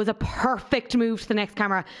 And then it was a perfect move to the next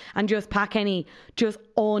camera and just Pat Kenny just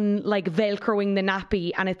velcroing the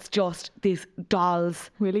nappy and it's just this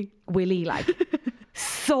doll's Willy like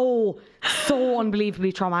so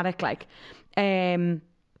unbelievably traumatic like.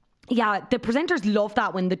 Yeah, the presenters love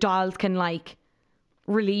that when the dolls can like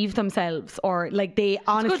relieve themselves or like they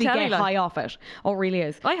honestly get high off it. Oh, it really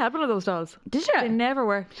is. I had one of those dolls. Did you? They never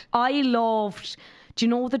worked. I loved, do you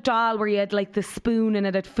know the doll where you had like the spoon and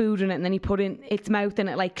it had food in it and then you put in its mouth and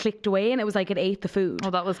it like clicked away and it was like it ate the food? Oh,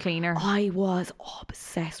 that was cleaner. I was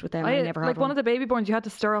obsessed with them. I never had like one of the baby borns, you had to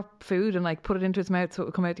stir up food and like put it into its mouth so it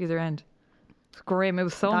would come out the other end. It's grim. It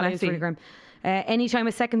was so messy. That is really grim. Anytime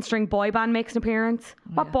a second string boy band makes an appearance,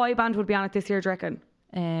 what boy band would be on it this year, do you reckon?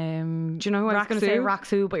 Do you know who I was going to say?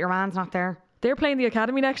 Raksu, but your man's not there. They're playing the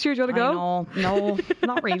Academy next year. Do you want to go? No,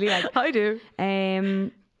 not really. Like, I do.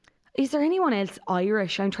 Is there anyone else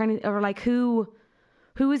Irish? I'm trying to, or like who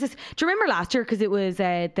is this? Do you remember last year? Because it was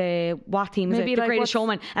what team? Maybe The Greatest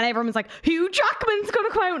Showman, and everyone was like, Hugh Jackman's going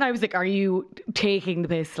to come out, and I was like, are you taking the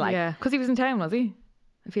piss? Like, yeah, because he was in town, was he?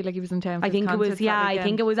 I feel like he was in town. I think it was. Yeah, I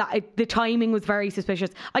think it was. The timing was very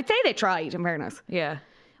suspicious. I'd say they tried. In fairness, yeah.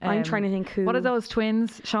 I'm trying to think who. What are those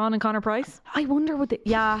twins, Sean and Connor Price? I wonder what.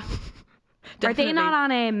 Yeah. Are they not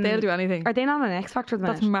on? They'll do anything. Are they not on X Factor?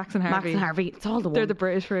 That's Max and Harvey. Max and Harvey. It's all the one. They're the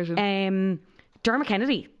British version. Dermot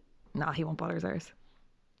Kennedy. Nah, he won't bother his arse.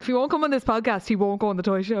 If he won't come on this podcast, he won't go on the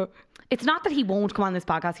toy show. It's not that he won't come on this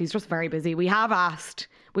podcast. He's just very busy. We have asked.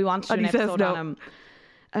 We want to do an episode on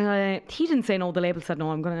him. He didn't say no. The label said no.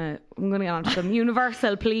 I'm gonna get on to them.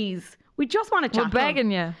 Universal, please. We just want to chat. We're begging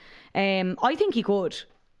you. I think he could.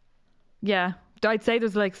 Yeah. I'd say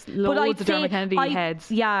there's like loads of Dermot Kennedy heads.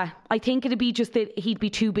 Yeah, I think it'd be just that he'd be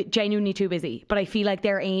genuinely too busy. But I feel like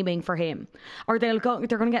they're aiming for him, or they're going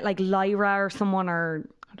to get like Lyra or someone, or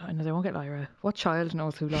I don't know. They won't get Lyra. What child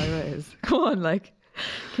knows who Lyra is? Come on, like,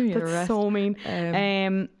 give me a rest. That's so mean.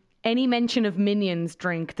 Any mention of Minions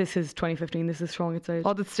drink? This is 2015. This is showing its age.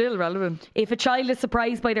 Oh, that's still relevant. If a child is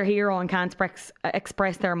surprised by their hero and can't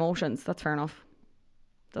express their emotions, that's fair enough.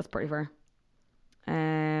 That's pretty fair.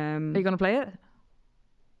 Are you going to play it?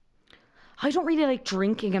 I don't really like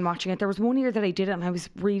drinking and watching it. There was one year that I did it and I was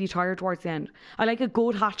really tired towards the end. I like a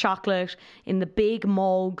good hot chocolate in the big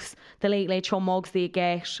mugs, the Late Late Show mugs that you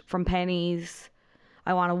get from Pennies.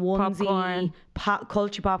 I want a onesie,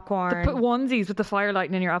 culture popcorn. The onesies with the fire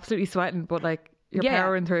lighting and you're absolutely sweating, but like you're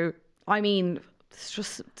powering through. I mean, it's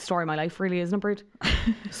just the story of my life, really, isn't it, Brid?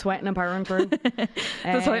 Sweating and powering through. The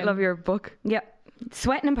title of your book. Yeah.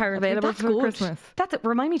 Sweating and powering through. That's good. Christmas. That's it.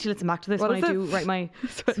 Remind me to listen back to this when I do write my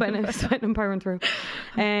sweating and powering through.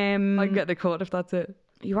 I can get the cut if that's it.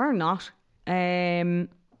 You are not.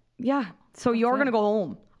 Yeah. So you're going to go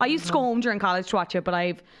home. I used to go home during college to watch it, but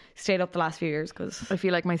I've stayed up the last few years because I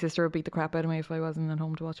feel like my sister would beat the crap out of me if I wasn't at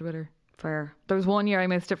home to watch it with her. Fair. There was one year I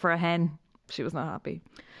missed it for a hen. She was not happy.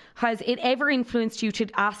 Has it ever influenced you to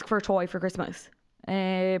ask for a toy for Christmas?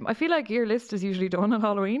 I feel like your list is usually done on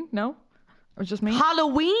Halloween. No? Or just me?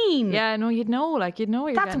 Halloween? Yeah, no, you'd know. Like, you'd know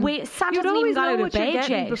what you're getting. That's Santa hasn't even got out of bed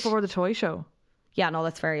yet. Before the toy show. Yeah, no,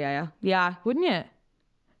 that's fair. Yeah. Wouldn't you?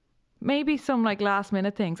 Maybe some like last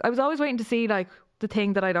minute things. I was always waiting to see like the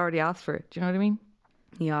thing that I'd already asked for. Do you know what I mean?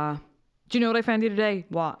 Yeah. Do you know what I found the other day?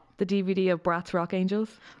 What? The DVD of Bratz Rock Angels.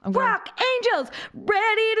 Rock Angels,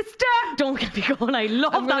 ready to start. Don't get me going. I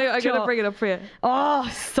love that. I'm going to bring it up for you. Oh,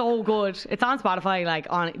 so good. It's on Spotify. Like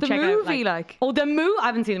on the check movie. It out, oh, the movie. I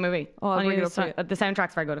haven't seen the movie. Oh, I'll bring it up for you. The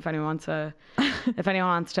soundtrack's very good. If anyone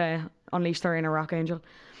wants to, unleash their inner rock angel.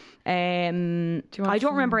 I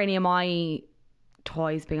don't remember any of my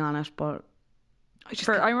toys being on it, but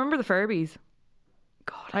I remember the Furbies.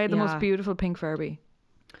 God, I had the most beautiful pink Furby.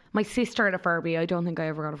 My sister had a Furby. I don't think I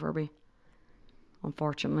ever got a Furby.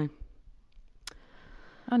 Unfortunately.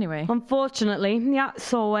 Anyway. Unfortunately, yeah.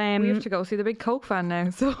 So we have to go see the big Coke fan now.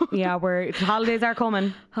 So yeah, holidays are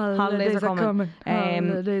coming. Holidays are coming.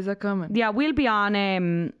 Holidays are coming. Yeah, we'll be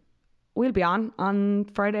on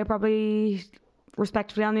Friday probably,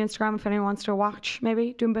 respectively on the Instagram if anyone wants to watch.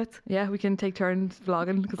 Maybe doing bits. Yeah, we can take turns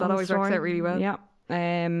vlogging because that always works out really well. Yeah.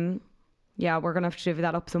 Yeah, we're gonna have to divvy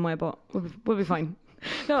that up some way, but we'll be fine.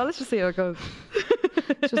 No, let's just see how it goes.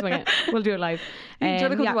 Just wing it. We'll do it live. Do you want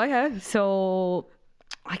to come to my house? So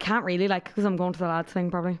I can't really because I'm going to the lads thing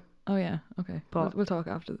probably. Oh yeah, okay. But we'll talk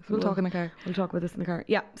after this. We'll talk in the car. We'll talk about this in the car.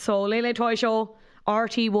 Yeah. So Late Late Toy Show,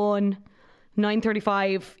 RT1,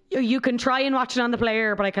 9:35. You can try and watch it on the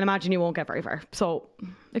player, but I can imagine you won't get very far. So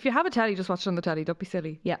if you have a telly, just watch it on the telly. Don't be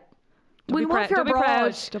silly. Yeah. What if you're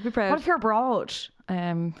abroad? Don't be proud. What if you're abroad?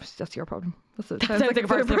 That's your problem. That sounds like a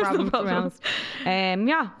personal problem, to be honest.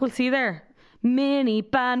 Yeah, we'll see you there. Mini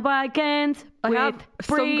bandwagons. I have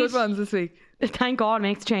some good ones this week. Thank God,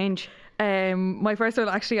 makes change. My first one,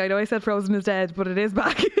 actually, I know I said Frozen is dead, but it is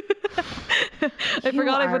back. I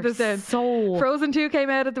forgot I put this in. Frozen 2 came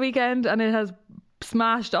out at the weekend and it has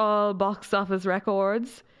smashed all box office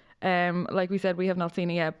records. Like we said, we have not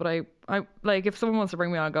seen it yet, but I like if someone wants to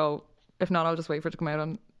bring me on, I'll go. If not, I'll just wait for it to come out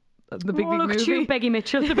on the big movie. Look, you, Peggy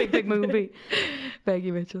Mitchell, the big movie.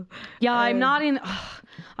 Peggy Mitchell. Yeah, I'm not in.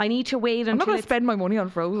 I need to wait until. I'm not going to spend my money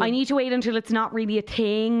on Frozen. I need to wait until it's not really a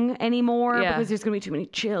thing anymore because there's going to be too many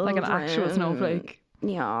children. Like an actual snowflake.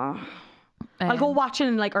 Yeah. I'll go watch it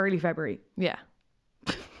in like early February. Yeah.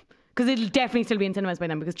 Because it'll definitely still be in cinemas by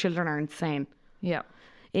then because children are insane. Yeah.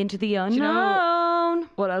 Into the unknown. You know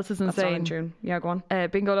what else is insane? That's all in June. Yeah, go on.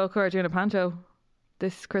 Bingo Loco are doing a panto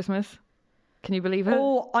this Christmas. Can you believe it?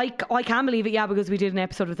 Oh, I can believe it, yeah, because we did an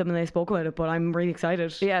episode with them and they spoke about it, but I'm really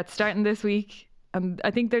excited. Yeah, it's starting this week. And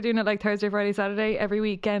I think they're doing it like Thursday, Friday, Saturday, every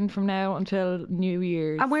weekend from now until New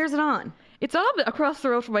Year's. And where's it on? It's on across the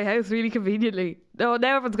road from my house, really conveniently. No,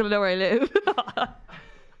 now everyone's going to know where I live.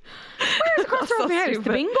 Where's across the road from your house?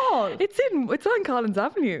 The bingo hall? It's on Collins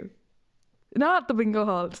Avenue. Not the bingo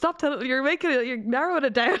hall. Stop telling, you're narrowing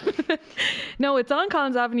it down. No, it's on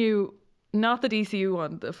Collins Avenue, not the DCU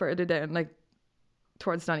one, the further down, like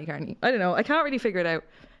towards Donny Carney. I don't know. I can't really figure it out.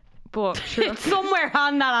 But sure, it's somewhere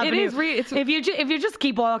on that avenue. It is really. If you just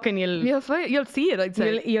keep walking, you'll see it. I'd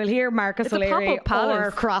say you'll hear Marcus O'Leary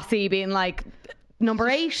or Crossy being like, number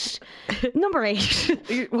 8, number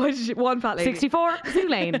 8. One fat lady. 64 Zoo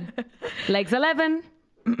Lane, legs 11,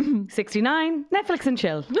 69 Netflix and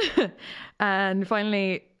chill. And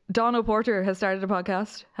finally, Dawn O'Porter has started a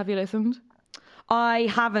podcast. Have you listened? I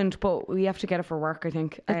haven't, but we have to get it for work. I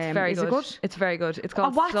think it's very good. It's very good. It's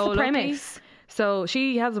called. What's So the premise? Lucky. So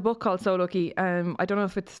she has a book called So Lucky. I don't know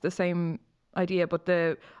if it's the same idea, but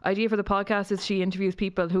the idea for the podcast is she interviews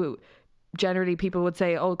people who generally people would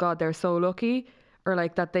say, oh God, they're so lucky, or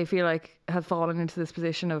like that they feel like have fallen into this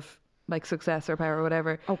position of like success or power or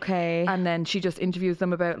whatever. Okay. And then she just interviews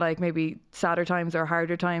them about like maybe sadder times or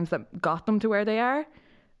harder times that got them to where they are.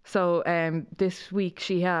 So last week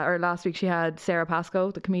she had Sarah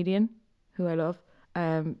Pascoe, the comedian, who I love.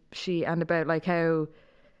 And about like how,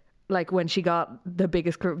 like when she got the big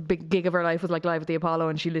gig of her life was like Live at the Apollo,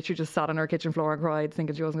 and she literally just sat on her kitchen floor and cried,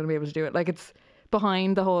 thinking she wasn't going to be able to do it. Like it's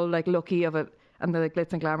behind the whole like lucky of it and the like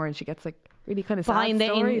glitz and glamour, and she gets like really kind of sad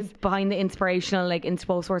stories. Behind the inspirational like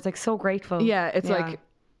inspo, where it's like so grateful. Yeah, it's like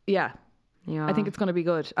yeah. I think it's going to be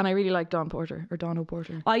good, and I really like Dawn O'Porter.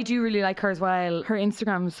 I do really like her as well. Her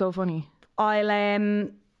Instagram is so funny. I'll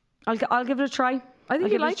give it a try. I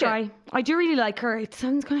think you like it. I do really like her. It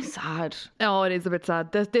sounds kind of sad. Oh, it is a bit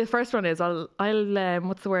sad. The first one is I'll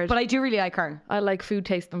what's the word? But I do really like her. I like food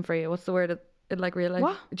taste them for you. What's the word? In like real life?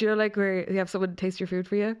 What? Do you know like where you have someone taste your food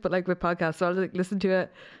for you, but like with podcasts? So I'll like listen to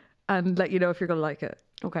it and let you know if you're gonna like it.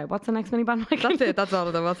 Okay, what's the next mini bandwagon? That's it. That's all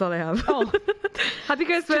of them. That's all I have. Oh, happy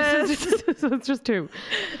Christmas! So it's just 2.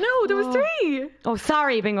 No, there was 3. Oh,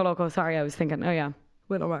 sorry, Bingo Loco. Sorry, I was thinking. Oh yeah,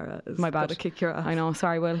 Will O'Mara is my bad. Gonna kick your ass. I know.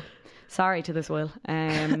 Sorry, Will. Sorry to this Will.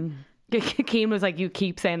 Keane was like, you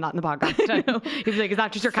keep saying that in the podcast. I know. He was like, is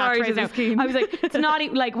that just your catchphrase now? I was like, it's not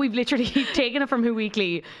like we've literally taken it from Who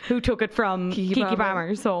Weekly, who took it from Kiki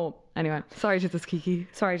Palmer. So anyway, sorry to this Kiki.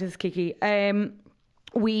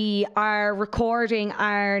 We are recording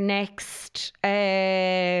our next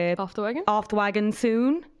Off the Wagon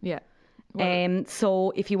soon. Yeah.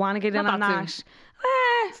 So if you want to get in on that,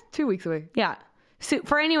 it's 2 weeks away. Yeah. So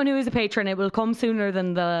for anyone who is a patron, it will come sooner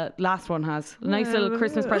than the last one has. A nice little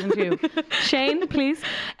Christmas present too. Shane, please.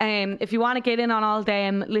 If you want to get in on all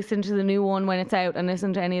them, listen to the new one when it's out and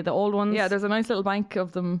listen to any of the old ones. Yeah, there's a nice little bank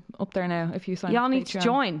of them up there now if you sign up. Y'all need to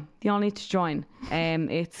join.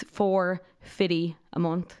 It's $4.50 a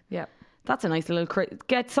month. Yeah. That's a nice little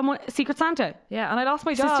get someone Secret Santa. Yeah, and I lost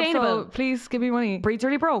my job, so please give me money. Breed's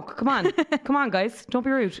really broke. Come on. Come on, guys. Don't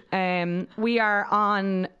be rude. We are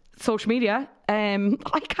on social media. I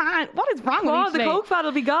can't. What is wrong with me today? The Coke fan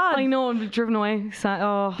will be gone. I know, I'm driven away.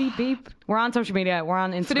 Beep beep. We're on social media. We're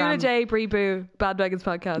on Instagram. Faduna J, Bree Boo, Bandwagons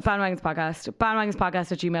Podcast.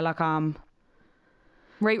 Bandwagonspodcast@gmail.com.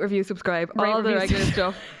 Rate, review, subscribe. All the regular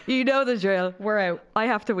stuff. You know the drill. We're out. I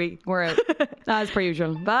have to wee. We're out. As per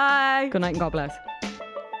usual. Bye. Good night and God bless.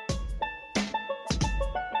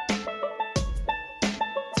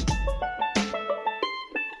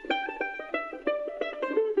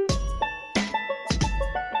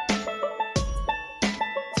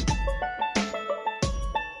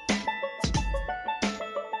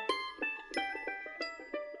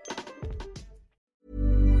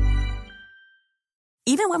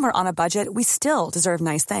 Even when we're on a budget, we still deserve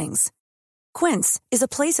nice things. Quince is a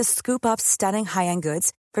place to scoop up stunning high-end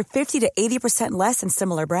goods for 50 to 80% less than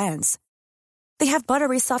similar brands. They have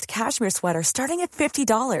buttery soft cashmere sweaters starting at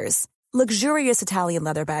 $50, luxurious Italian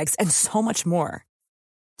leather bags, and so much more.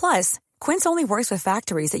 Plus, Quince only works with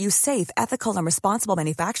factories that use safe, ethical, and responsible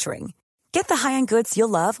manufacturing. Get the high-end goods you'll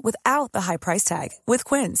love without the high price tag with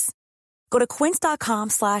Quince. Go to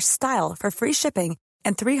quince.com/style for free shipping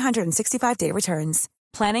and 365-day returns.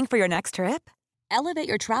 Planning for your next trip? Elevate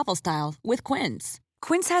your travel style with Quince.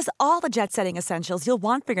 Quince has all the jet-setting essentials you'll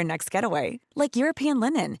want for your next getaway, like European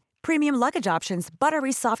linen, premium luggage options,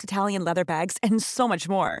 buttery soft Italian leather bags, and so much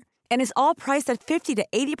more. And is all priced at 50 to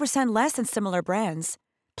 80% less than similar brands.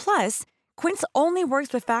 Plus, Quince only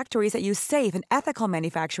works with factories that use safe and ethical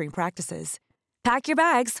manufacturing practices. Pack your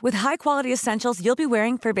bags with high-quality essentials you'll be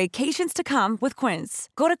wearing for vacations to come with Quince.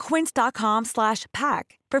 Go to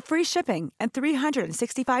quince.com/pack for free shipping and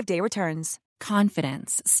 365-day returns.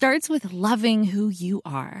 Confidence starts with loving who you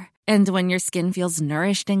are. And when your skin feels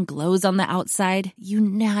nourished and glows on the outside, you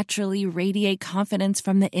naturally radiate confidence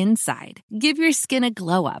from the inside. Give your skin a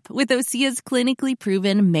glow up with Osea's clinically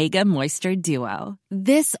proven Mega Moisture Duo.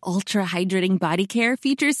 This ultra-hydrating body care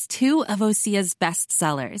features 2 of Osea's best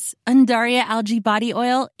sellers, Undaria Algae Body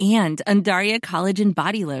Oil and Undaria Collagen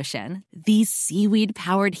Body Lotion. These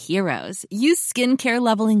seaweed-powered heroes use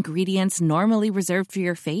skincare-level ingredients normally reserved for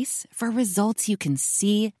your face for results you can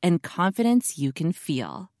see and confidence you can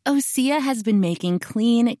feel. Osea has been making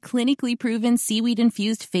clean, clinically proven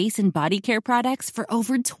seaweed-infused face and body care products for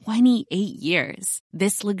over 28 years.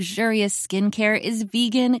 This luxurious skincare is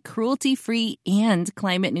vegan, cruelty-free, and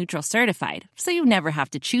climate-neutral certified, so you never have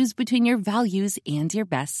to choose between your values and your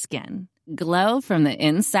best skin. Glow from the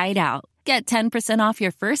inside out. Get 10% off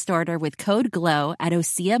your first order with code GLOW at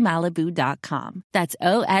OseaMalibu.com. That's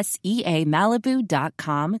OSEA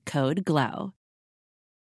Malibu.com, code GLOW.